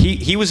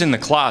 He was in the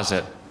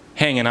closet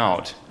hanging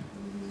out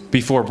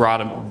before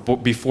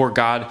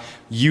God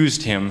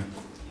used him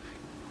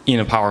in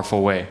a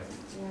powerful way.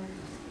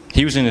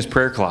 He was in his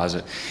prayer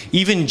closet.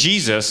 Even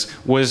Jesus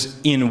was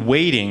in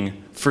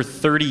waiting for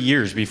 30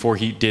 years before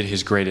he did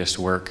his greatest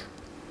work.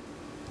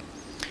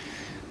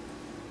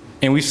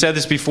 And we've said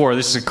this before.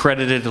 This is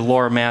accredited to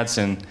Laura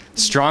Madsen.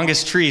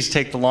 Strongest trees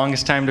take the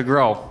longest time to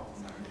grow.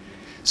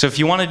 So if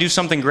you want to do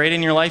something great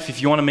in your life,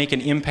 if you want to make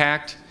an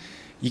impact,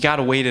 you got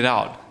to wait it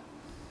out.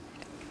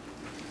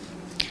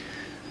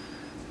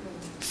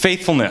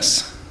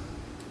 Faithfulness.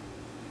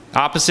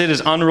 Opposite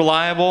is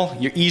unreliable.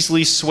 You're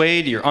easily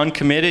swayed. You're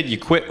uncommitted. You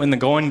quit when the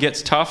going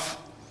gets tough.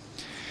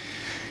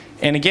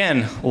 And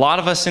again, a lot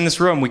of us in this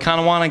room, we kind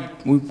of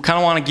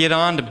want to get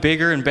on to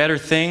bigger and better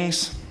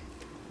things.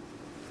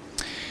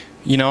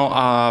 You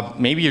know,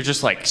 maybe you're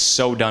just like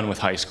so done with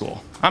high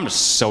school. I'm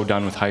just so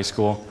done with high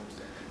school.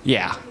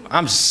 Yeah,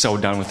 I'm just so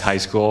done with high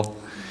school.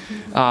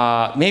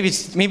 Maybe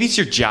it's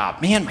your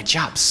job. Man, my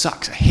job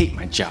sucks. I hate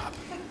my job.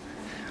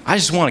 I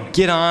just want to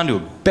get on to a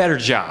better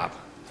job.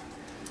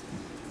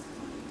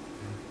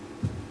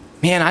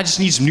 Man, I just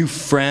need some new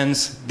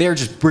friends. They're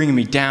just bringing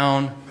me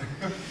down.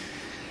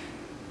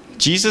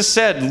 Jesus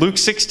said in Luke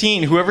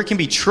 16, whoever can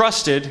be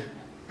trusted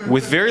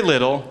with very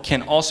little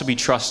can also be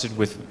trusted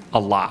with a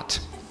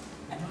lot.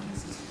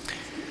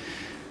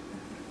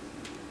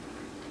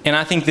 And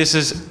I think this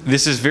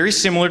is very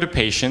similar to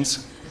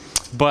patience,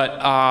 but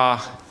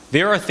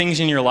there are things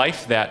in your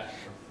life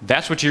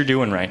that's what you're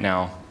doing right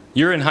now.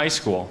 You're in high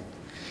school,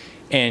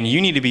 and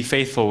you need to be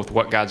faithful with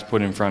what God's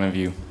put in front of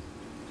you.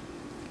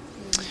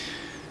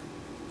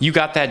 You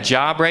got that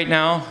job right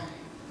now,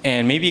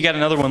 and maybe you got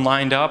another one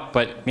lined up,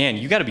 but man,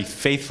 you got to be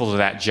faithful to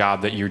that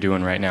job that you're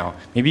doing right now.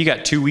 Maybe you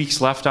got 2 weeks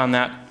left on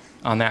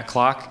that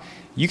clock.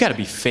 You got to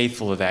be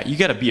faithful to that. You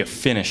got to be a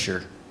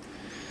finisher.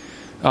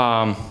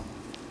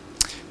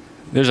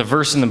 There's a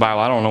verse in the Bible,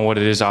 I don't know what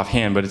it is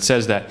offhand, but it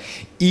says that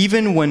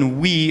even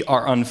when we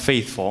are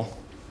unfaithful,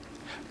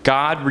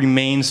 God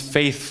remains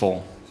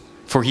faithful,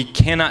 for he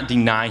cannot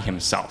deny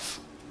himself.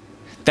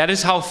 That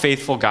is how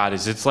faithful God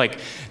is.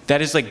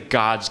 That is like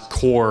God's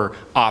core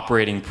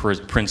operating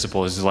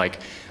principle is like,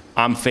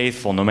 I'm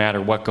faithful no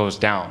matter what goes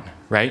down,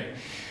 right?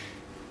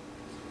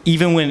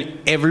 Even when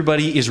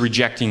everybody is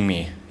rejecting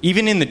me,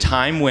 even in the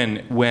time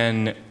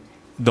when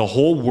the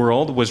whole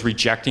world was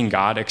rejecting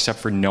God except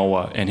for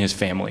Noah and his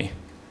family.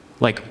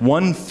 Like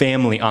one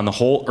family on the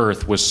whole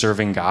earth was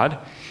serving God,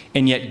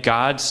 and yet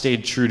God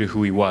stayed true to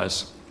who he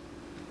was.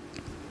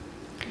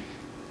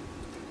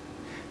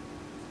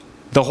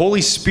 The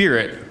Holy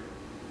Spirit,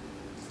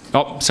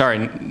 oh, sorry,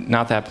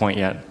 not that point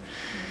yet.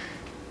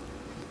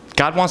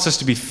 God wants us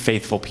to be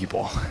faithful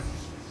people,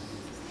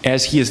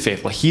 as he is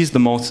faithful. He's the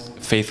most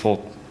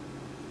faithful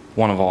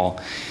one of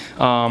all.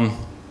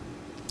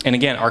 And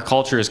again, our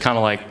culture is kind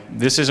of like,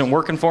 this isn't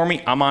working for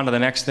me. I'm on to the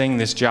next thing.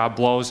 This job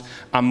blows.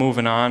 I'm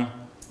moving on.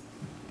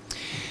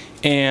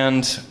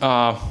 And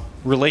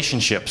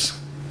relationships.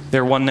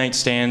 They're one-night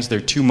stands. They're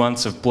 2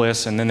 months of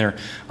bliss, and then they're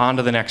on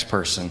to the next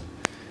person.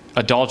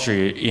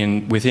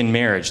 Adultery within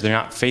marriage. They're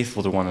not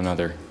faithful to one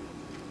another.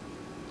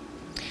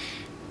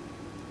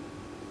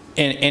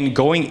 And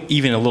going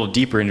even a little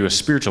deeper into a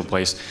spiritual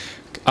place,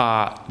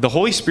 the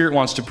Holy Spirit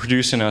wants to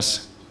produce in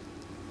us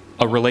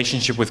a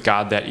relationship with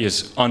God that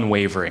is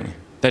unwavering,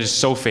 that is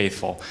so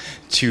faithful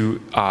to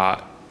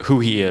who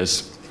he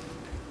is.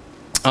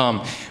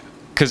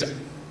 Because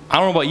I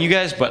don't know about you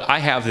guys, but I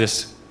have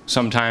this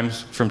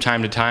sometimes from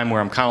time to time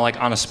where I'm kind of like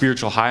on a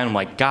spiritual high and I'm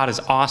like, God is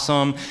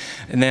awesome.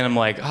 And then I'm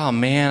like, oh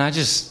man, I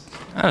just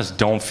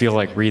don't feel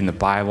like reading the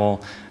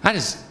Bible. I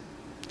just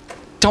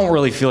don't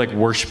really feel like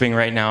worshiping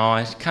right now.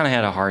 I kind of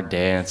had a hard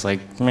day, and it's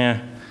like, meh.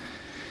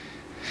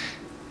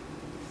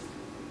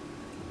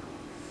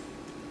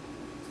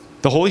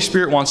 The Holy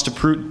Spirit wants to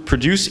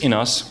produce in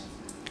us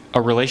a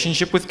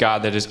relationship with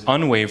God that is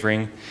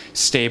unwavering,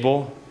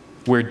 stable,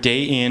 where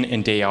day in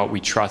and day out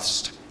we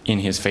trust in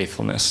his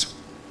faithfulness.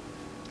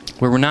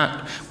 Where we're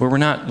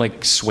not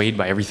like swayed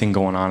by everything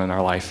going on in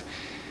our life.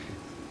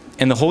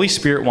 And the Holy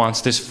Spirit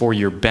wants this for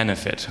your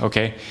benefit,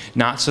 okay?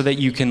 Not so that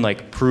you can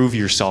like prove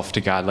yourself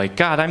to God. Like,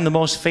 God, I'm the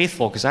most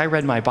faithful because I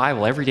read my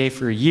Bible every day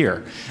for a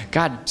year.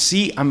 God,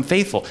 see, I'm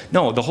faithful.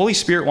 No, the Holy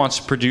Spirit wants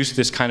to produce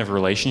this kind of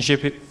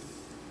relationship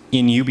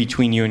in you,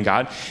 between you and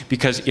God,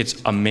 because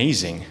it's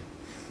amazing.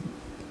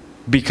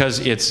 Because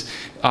it's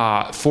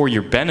for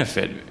your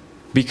benefit.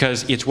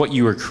 Because it's what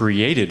you were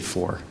created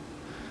for.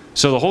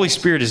 So the Holy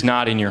Spirit is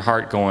not in your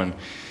heart going,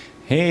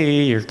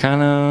 hey, you're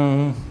kind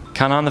of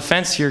on the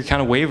fence here,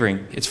 kind of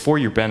wavering. It's for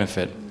your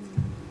benefit.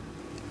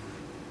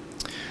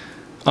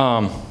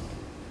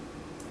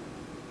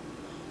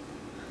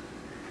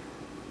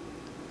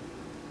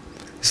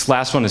 This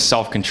last one is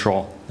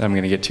self-control that I'm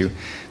going to get to.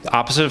 The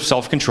opposite of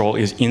self-control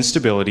is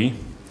instability,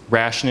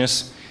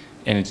 rashness,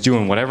 and it's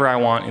doing whatever I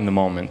want in the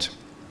moment.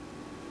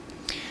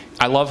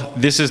 I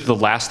love, this is the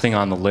last thing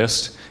on the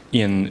list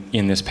in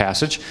this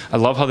passage. I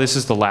love how this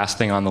is the last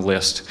thing on the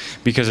list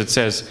because it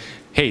says,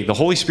 hey, the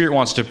Holy Spirit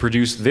wants to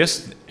produce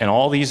this and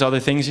all these other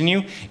things in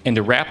you, and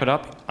to wrap it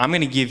up, I'm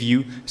going to give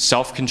you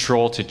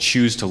self-control to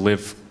choose to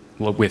live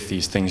with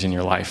these things in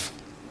your life.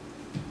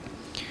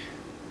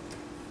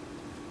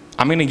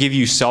 I'm going to give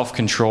you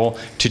self-control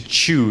to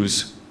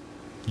choose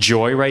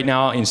joy right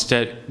now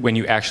instead when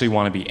you actually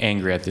want to be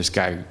angry at this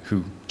guy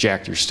who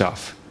jacked your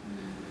stuff.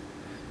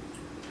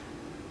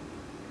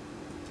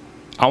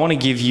 I want to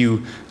give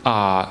you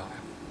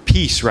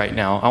peace right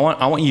now.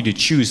 I want you to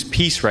choose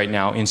peace right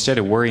now instead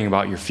of worrying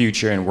about your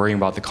future and worrying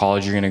about the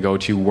college you're going to go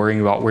to,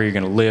 worrying about where you're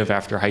going to live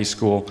after high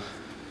school.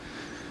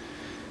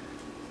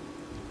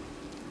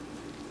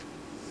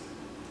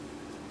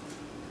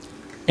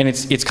 And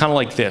it's kind of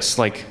like this,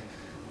 like,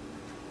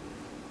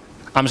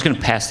 I'm just going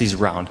to pass these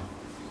around.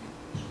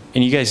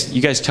 And you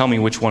guys tell me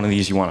which one of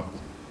these you want.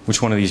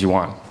 Which one of these you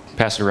want.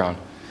 Pass it around.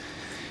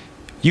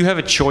 You have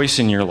a choice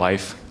in your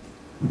life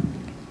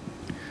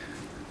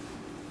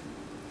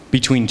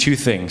between two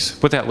things.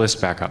 Put that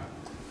list back up.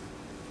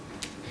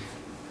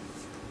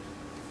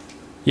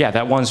 Yeah,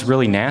 that one's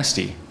really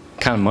nasty,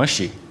 kind of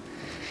mushy.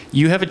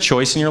 You have a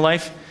choice in your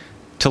life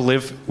to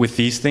live with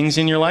these things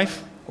in your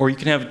life, or you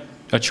can have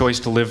a choice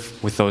to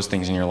live with those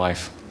things in your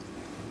life.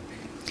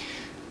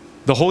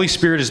 The Holy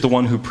Spirit is the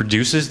one who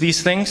produces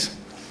these things,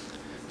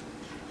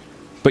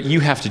 but you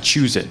have to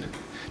choose it.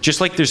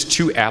 Just like there's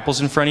two apples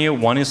in front of you,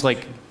 one is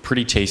like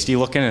pretty tasty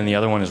looking and the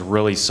other one is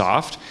really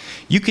soft.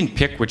 You can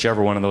pick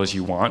whichever one of those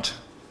you want,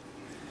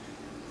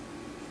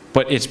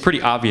 but it's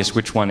pretty obvious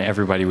which one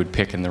everybody would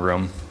pick in the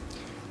room.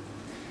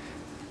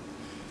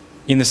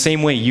 In the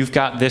same way, you've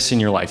got this in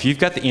your life. You've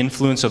got the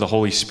influence of the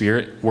Holy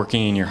Spirit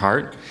working in your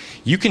heart.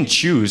 You can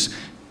choose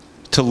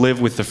to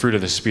live with the fruit of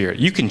the Spirit.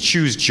 You can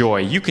choose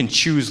joy. You can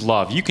choose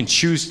love. You can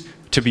choose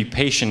to be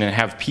patient and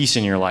have peace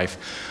in your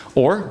life.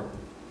 Or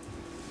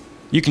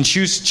you can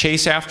choose to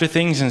chase after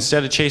things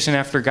instead of chasing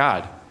after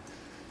God.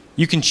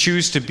 You can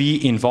choose to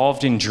be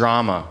involved in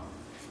drama.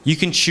 You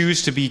can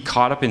choose to be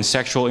caught up in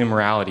sexual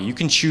immorality. You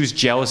can choose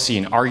jealousy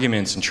and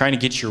arguments and trying to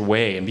get your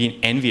way and being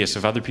envious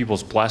of other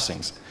people's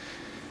blessings.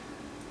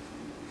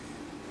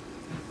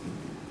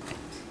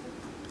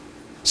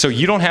 So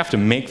you don't have to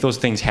make those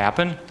things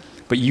happen,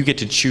 but you get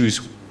to choose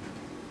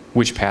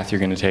which path you're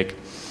going to take.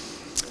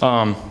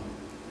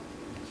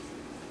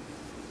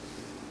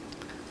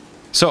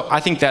 So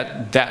I think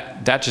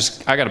that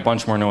just, I got a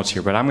bunch more notes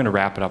here, but I'm going to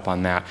wrap it up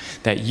on that.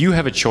 That you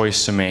have a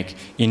choice to make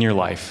in your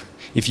life.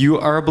 If you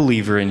are a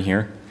believer in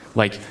here,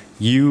 like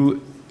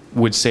you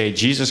would say,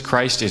 Jesus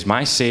Christ is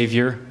my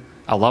Savior,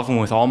 I love Him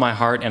with all my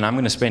heart, and I'm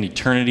going to spend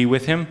eternity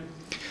with Him,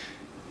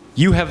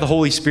 you have the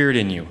Holy Spirit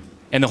in you.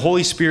 And the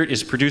Holy Spirit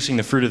is producing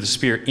the fruit of the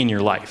Spirit in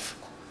your life.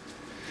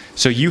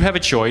 So you have a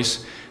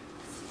choice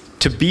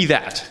to be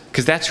that,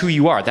 because that's who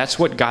you are. That's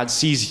what God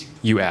sees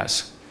you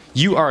as.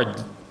 You are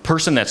a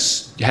person that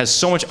has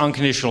so much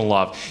unconditional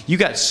love. You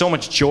got so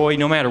much joy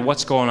no matter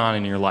what's going on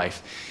in your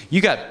life.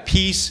 You got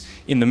peace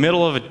in the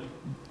middle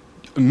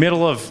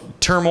of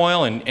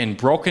turmoil and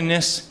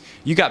brokenness.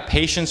 You got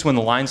patience when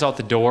the line's out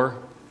the door.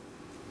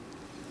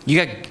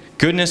 You got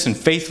goodness and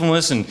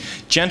faithfulness and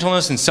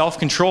gentleness and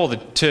self-control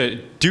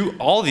to do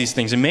all these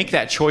things and make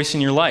that choice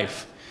in your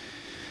life.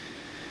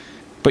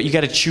 But you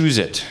got to choose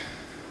it.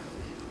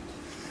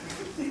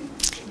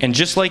 And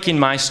just like in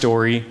my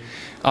story,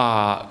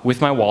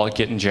 with my wallet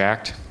getting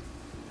jacked,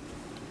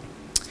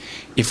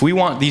 if we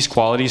want these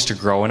qualities to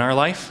grow in our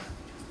life,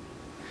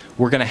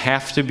 we're going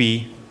to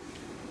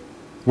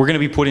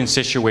be put in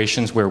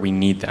situations where we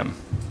need them.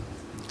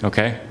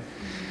 Okay?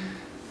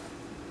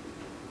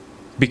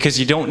 Because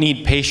you don't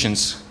need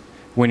patience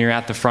when you're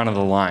at the front of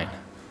the line.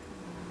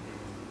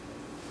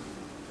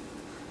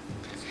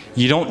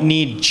 You don't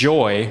need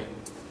joy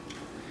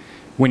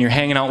when you're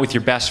hanging out with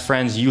your best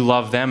friends, you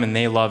love them and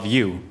they love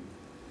you.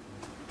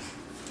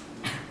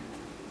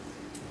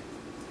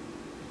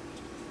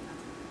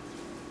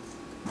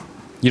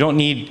 You don't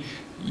need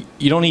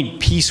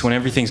peace when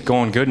everything's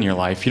going good in your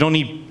life. You don't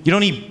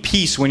need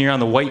peace when you're on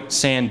the white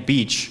sand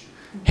beach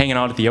hanging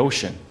out at the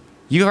ocean.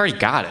 You already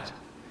got it.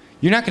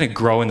 You're not going to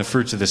grow in the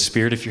fruits of the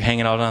Spirit if you're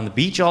hanging out on the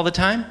beach all the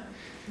time.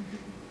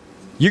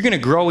 You're going to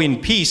grow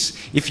in peace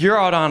if you're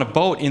out on a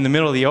boat in the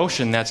middle of the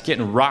ocean that's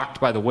getting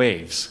rocked by the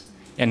waves.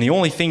 And the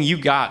only thing you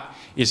got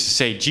is to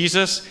say,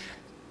 Jesus,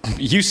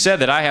 you said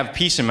that I have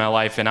peace in my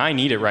life and I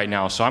need it right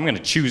now, so I'm going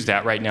to choose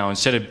that right now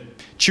instead of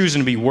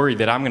choosing to be worried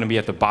that I'm going to be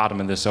at the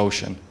bottom of this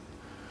ocean.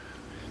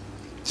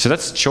 So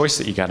that's the choice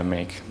that you got to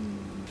make.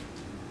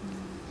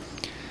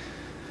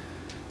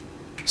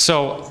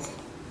 So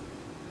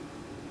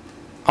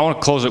I want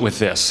to close it with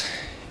this.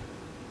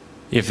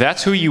 If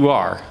that's who you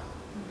are,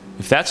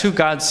 if that's who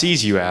God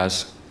sees you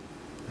as,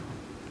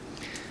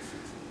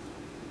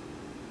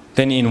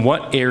 then in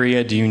what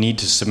area do you need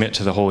to submit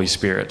to the Holy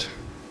Spirit?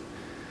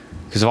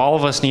 Because all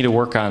of us need to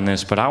work on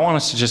this, but I want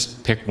us to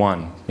just pick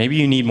one. Maybe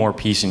you need more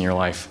peace in your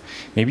life.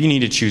 Maybe you need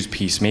to choose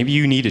peace. Maybe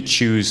you need to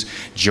choose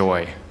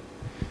joy.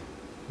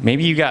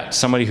 Maybe you got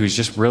somebody who's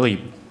just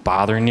really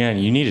bothering you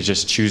and you need to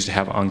just choose to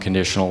have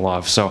unconditional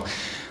love. So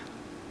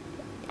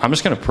I'm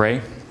just going to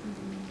pray.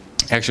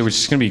 Actually, we're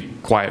just going to be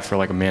quiet for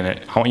like a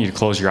minute. I want you to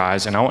close your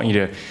eyes, and I want you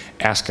to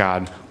ask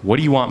God, what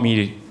do you want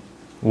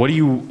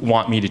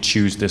me to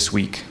choose this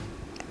week?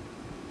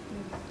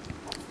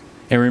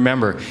 And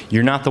remember,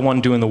 you're not the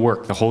one doing the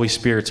work. The Holy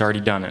Spirit's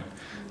already done it.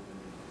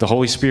 The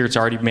Holy Spirit's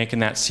already making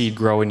that seed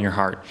grow in your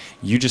heart.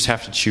 You just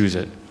have to choose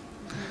it.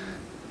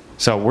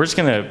 So we're just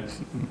going to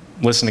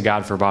listen to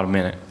God for about a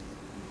minute.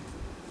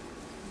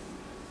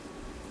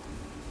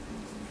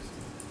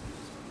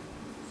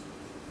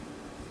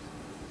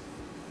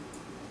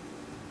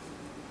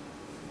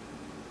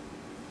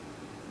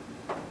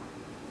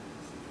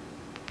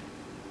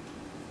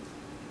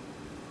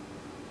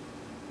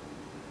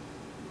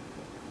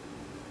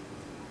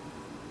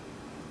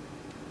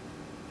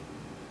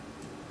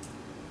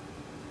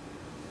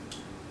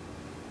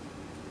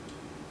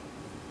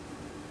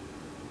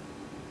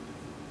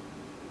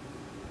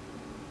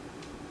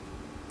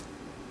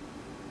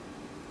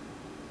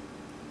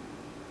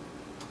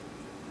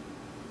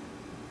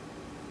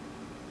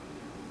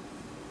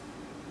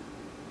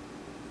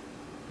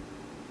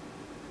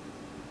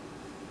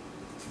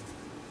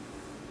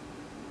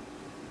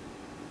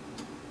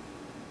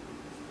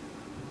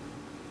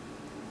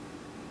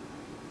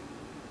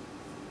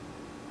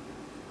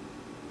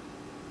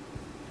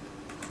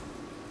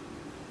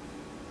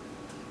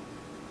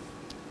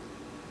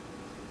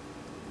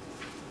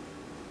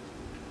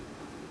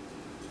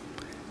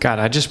 God,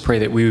 I just pray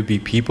that we would be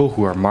people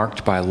who are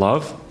marked by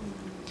love,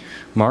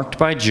 marked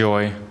by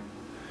joy,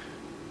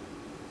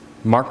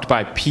 marked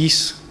by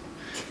peace,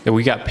 that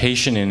we got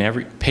patience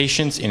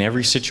in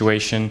every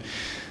situation.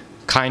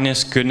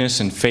 Kindness, goodness,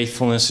 and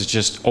faithfulness is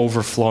just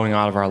overflowing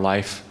out of our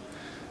life.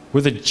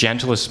 We're the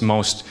gentlest,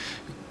 most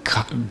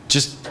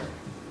just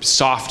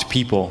soft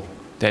people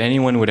that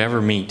anyone would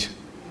ever meet.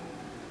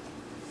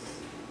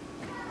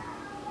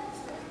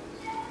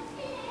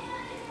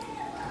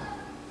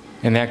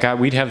 And that, God,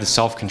 we'd have the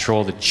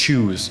self-control to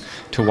choose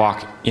to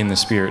walk in the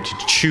Spirit, to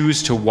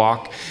choose to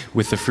walk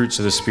with the fruits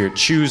of the Spirit,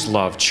 choose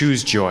love,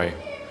 choose joy.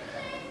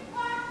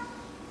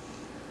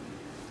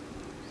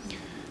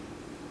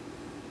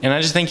 And I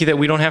just thank you that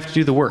we don't have to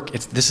do the work.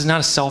 This is not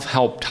a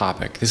self-help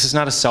topic. This is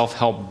not a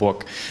self-help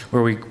book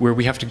where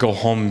we have to go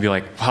home and be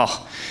like,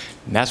 well,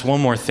 that's one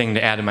more thing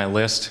to add to my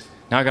list.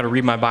 Now I got to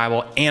read my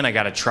Bible and I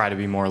got to try to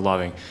be more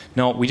loving.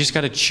 No, we just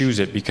got to choose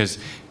it because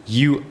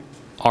you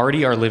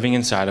already are living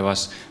inside of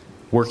us,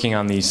 working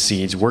on these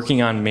seeds,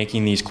 working on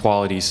making these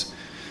qualities.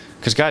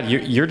 Because God,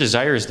 your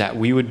desire is that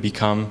we would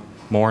become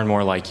more and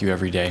more like you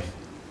every day.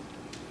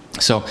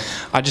 So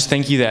I just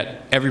thank you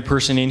that every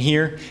person in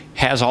here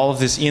has all of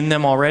this in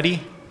them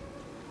already,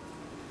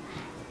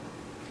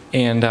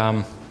 and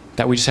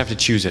that we just have to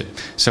choose it.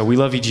 So we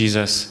love you,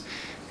 Jesus,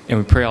 and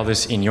we pray all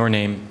this in your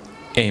name.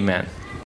 Amen.